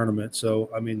make the tournament. So,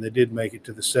 they did make it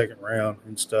to the second round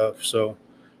and stuff. So,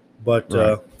 but,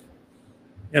 right.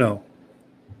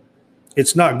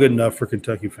 It's not good enough for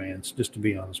Kentucky fans, just to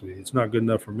be honest with you. It's not good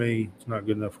enough for me. It's not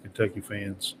good enough for Kentucky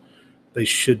fans. They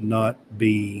should not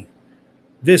be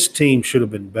 – this team should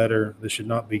have been better. They should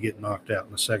not be getting knocked out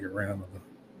in the second round of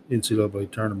the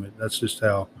NCAA tournament. That's just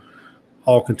how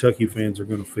all Kentucky fans are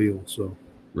going to feel. So,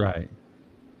 right.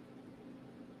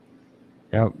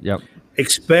 Yep.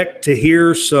 Expect to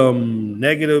hear some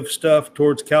negative stuff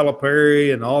towards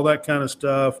Calipari and all that kind of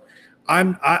stuff.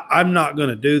 I'm not going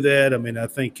to do that. I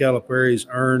think Calipari's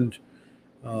earned,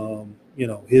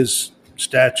 his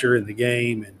stature in the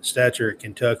game and stature at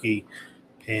Kentucky.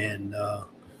 And,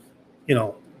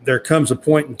 there comes a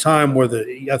point in time where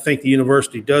I think the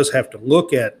university does have to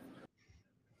look at.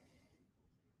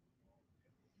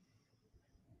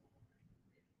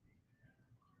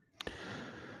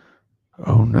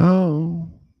 Oh, no.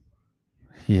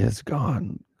 He has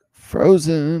gone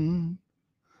frozen.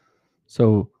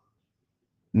 So,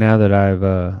 now that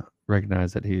I've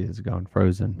recognized that he has gone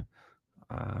frozen,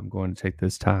 I'm going to take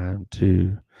this time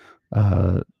to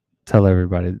tell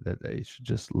everybody that they should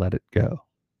just let it go.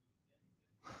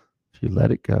 If you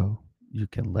let it go, you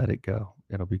can let it go.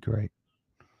 It'll be great.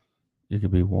 You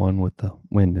can be one with the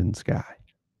wind and sky.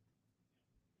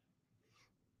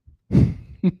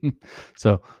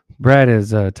 So Brad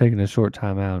has taken a short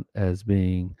time out as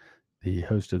being the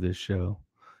host of this show.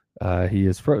 He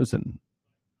is frozen.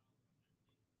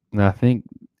 And I think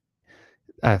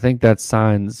that's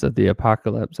signs of the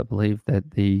apocalypse. I believe that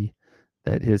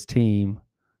his team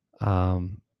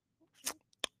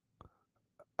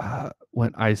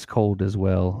went ice cold as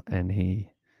well, and he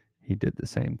did the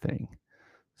same thing.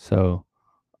 So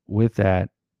with that,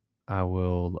 I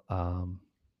will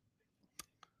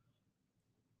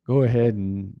go ahead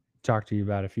and talk to you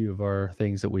about a few of our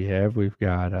things that we have. We've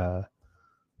got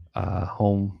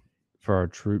home for our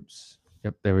troops.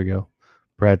 Yep, there we go.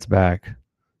 Brad's back.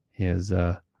 He is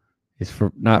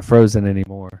not frozen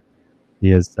anymore.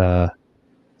 He is.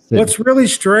 What's really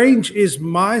strange is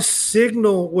my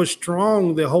signal was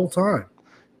strong the whole time.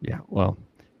 Yeah, well,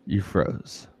 you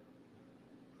froze.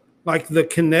 Like the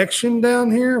connection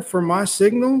down here for my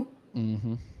signal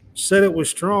said it was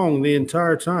strong the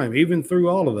entire time, even through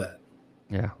all of that.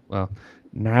 Yeah, well,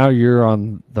 now you're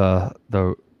on the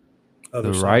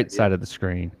right side of the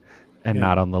screen and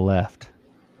not on the left.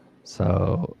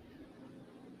 So,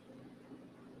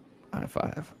 high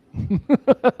five.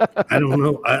 I don't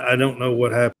know. I don't know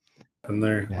what happened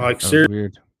there. Yeah, like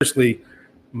seriously,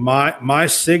 my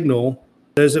signal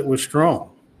says it was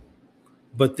strong,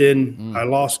 but then I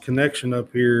lost connection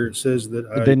up here. It says that.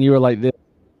 But then you were like this.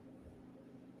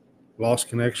 Lost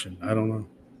connection. I don't know.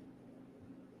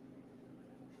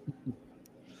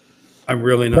 I'm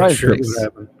really not sure what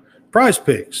happened. Prize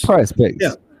Picks.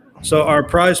 Yeah. So our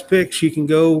Prize Picks, you can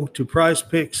go to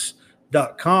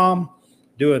prizepicks.com,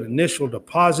 do an initial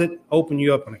deposit, open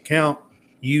you up an account,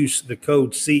 use the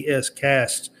code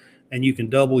CSCast, and you can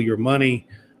double your money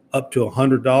up to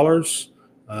 $100.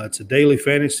 It's a daily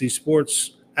fantasy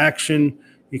sports action.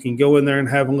 You can go in there and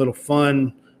have a little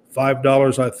fun.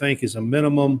 $5, I think, is a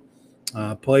minimum.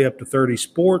 Play up to 30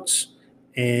 sports.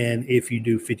 And if you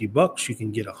do $50, you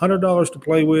can get $100 to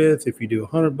play with. If you do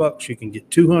 $100, you can get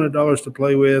 $200 to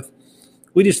play with.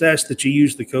 We just ask that you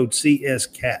use the code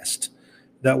CSCast.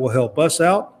 That will help us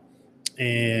out.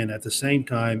 And at the same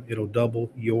time, it'll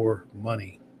double your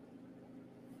money.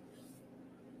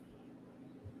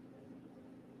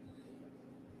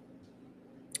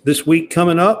 This week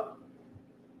coming up.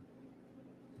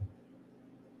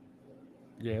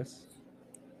 Yes.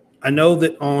 I know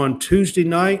that on Tuesday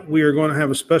night, we are going to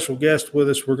have a special guest with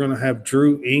us. We're going to have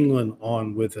Drew England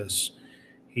on with us.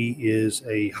 He is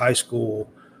a high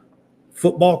school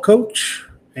football coach,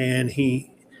 and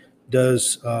he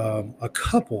does a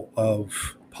couple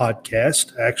of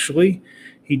podcasts, actually.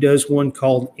 He does one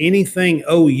called Anything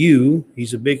OU.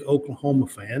 He's a big Oklahoma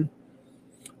fan,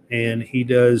 and he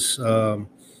does a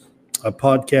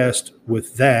podcast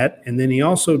with that. And then he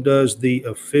also does the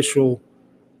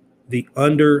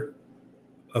under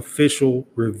official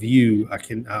review.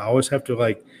 I always have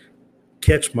to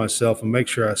catch myself and make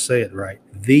sure I say it right.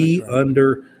 The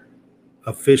Under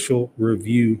Official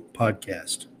Review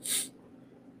podcast.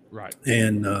 Right.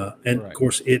 And of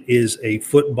course it is a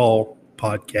football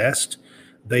podcast.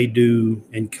 They do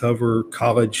and cover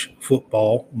college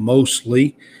football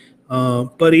mostly.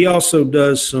 But he also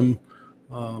does some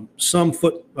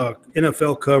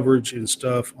NFL coverage and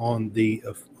stuff on the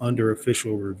Under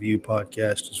Official Review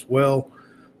podcast as well.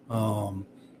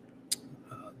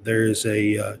 There's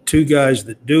two guys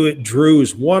that do it. Drew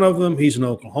is one of them. He's an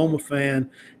Oklahoma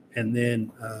fan. And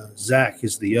then Zach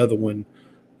is the other one,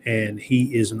 and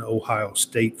he is an Ohio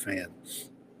State fan.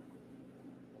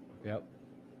 Yep.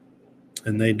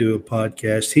 And they do a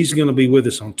podcast. He's going to be with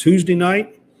us on Tuesday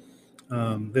night.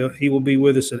 He will be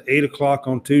with us at 8 o'clock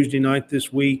on Tuesday night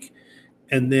this week.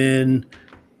 And then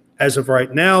as of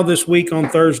right now, this week on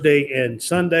Thursday and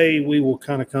Sunday, we will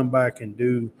kind of come back and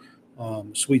do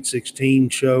Sweet 16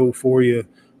 show for you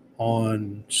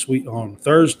on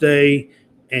Thursday.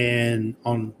 And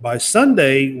by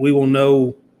Sunday, we will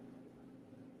know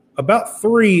about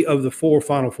 3 of the 4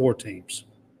 Final Four teams.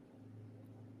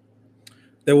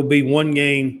 There will be one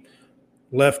game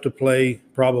left to play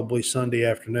probably Sunday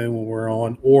afternoon when we're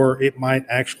on, or it might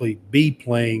actually be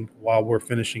playing while we're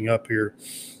finishing up here.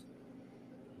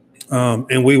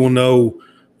 And we will know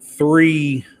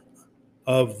 3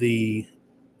 of the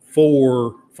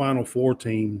 4 Final Four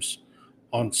teams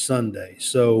on Sunday.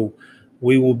 So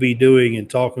we will be doing and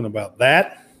talking about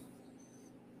that.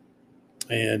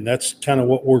 And that's kind of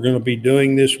what we're going to be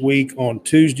doing this week on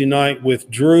Tuesday night with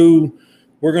Drew.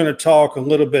 We're going to talk a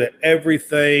little bit of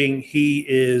everything. He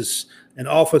is an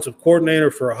offensive coordinator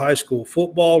for a high school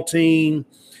football team.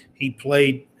 He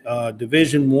played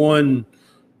Division I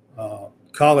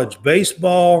college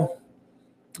baseball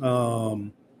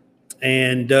and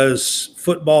does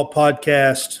football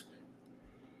podcast,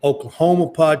 Oklahoma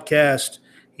podcast.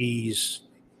 He's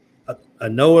a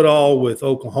know-it-all with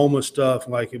Oklahoma stuff.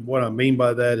 Like, what I mean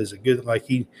by that is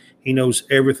he knows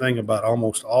everything about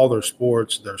almost all their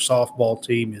sports. Their softball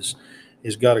team is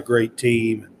got a great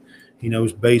team. He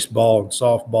knows baseball and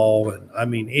softball, and I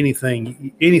mean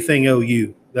anything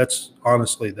OU. That's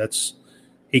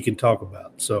he can talk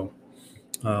about. So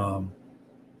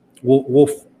we'll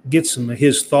get some of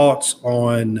his thoughts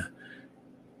on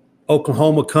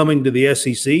Oklahoma coming to the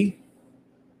SEC,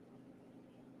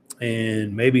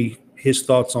 and maybe his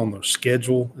thoughts on their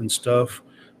schedule and stuff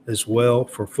as well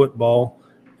for football,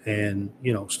 and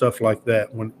stuff like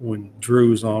that when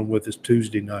Drew's on with us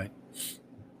Tuesday night.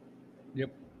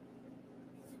 Yep.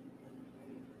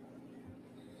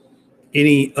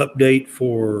 Any update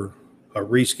for a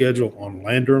reschedule on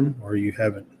Landrum, or you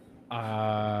haven't?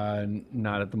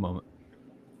 Not at the moment.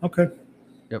 Okay.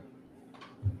 Yep.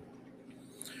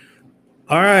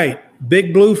 All right,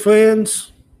 Big Blue fans.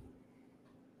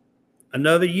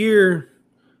 Another year.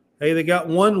 Hey, they got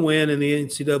 1 win in the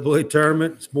NCAA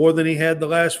tournament. It's more than he had the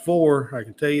last 4. I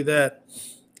can tell you that.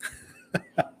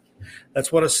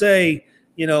 That's what I say.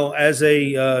 As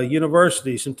a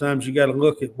university, sometimes you got to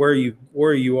look at where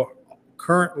you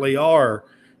currently are,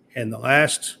 and the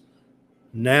last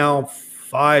now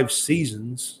 4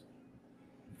 seasons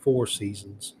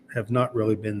have not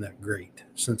really been that great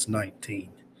since 19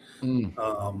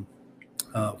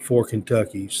 for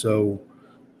Kentucky. So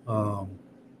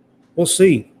we'll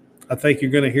see. I think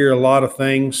you're going to hear a lot of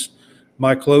things.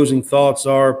 My closing thoughts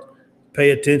are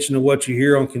pay attention to what you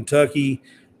hear on Kentucky.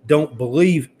 Don't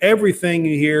believe everything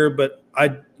you hear, but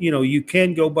you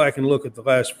can go back and look at the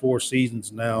last 4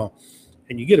 seasons now,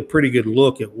 and you get a pretty good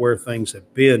look at where things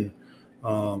have been.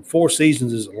 4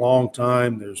 seasons is a long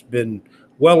time. There's been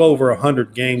well over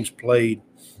 100 games played,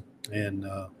 and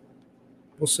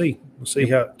we'll see. We'll see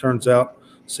how it turns out.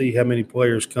 See how many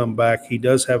players come back. He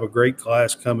does have a great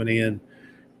class coming in.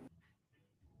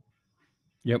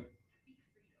 Yep.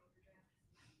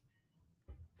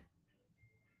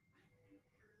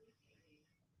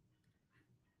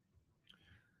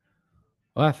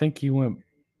 Well, I think he went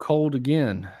cold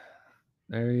again.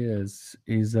 There he is.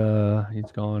 He's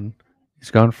gone.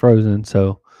 He's gone frozen.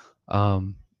 So,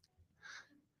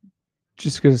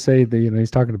 just gonna say that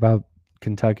he's talking about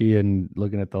Kentucky and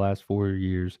looking at the last 4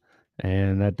 years,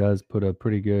 and that does put a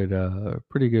pretty good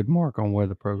mark on where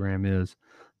the program is,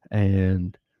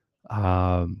 and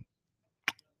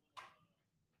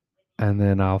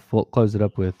then I'll close it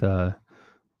up with that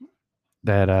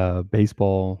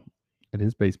baseball. It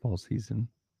is baseball season.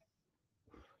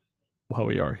 While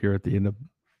we are here at the end of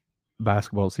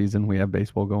basketball season, we have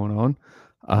baseball going on.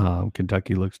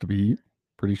 Kentucky looks to be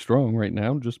pretty strong right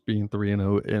now, just being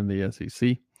 3-0 in the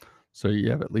SEC. So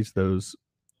you have at least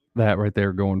that right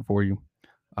there going for you.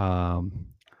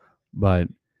 But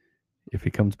if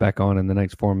he comes back on in the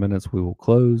next 4 minutes, we will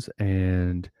close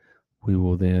and we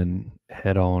will then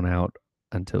head on out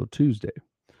until Tuesday,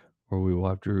 where we will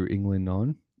have Drew England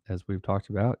on, as we've talked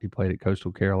about. He played at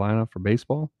Coastal Carolina for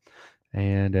baseball.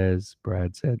 And as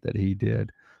Brad said that he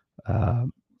did,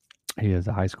 he is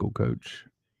a high school coach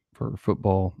for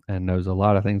football and knows a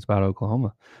lot of things about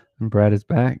Oklahoma. And Brad is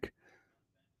back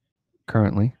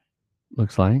currently,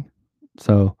 looks like.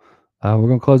 So we're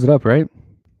going to close it up, right?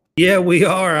 Yeah, we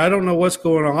are. I don't know what's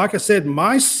going on. Like I said,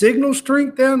 my signal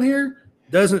strength down here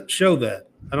doesn't show that.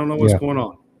 I don't know what's going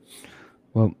on.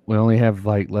 Well, we only have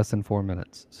like less than 4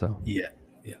 minutes. So yeah.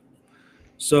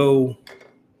 So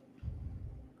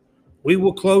we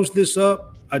will close this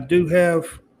up. I do have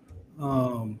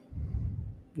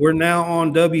we're now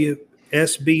on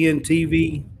WSBN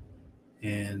TV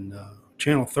and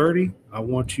Channel 30. I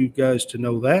want you guys to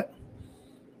know that.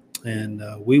 And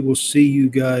we will see you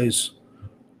guys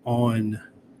on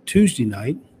Tuesday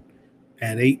night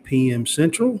at 8 p.m.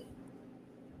 Central.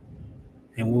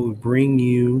 And we'll bring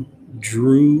you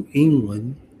Drew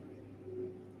England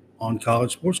on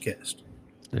College SportsCast.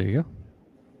 There you go.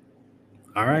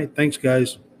 All right. Thanks,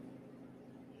 guys.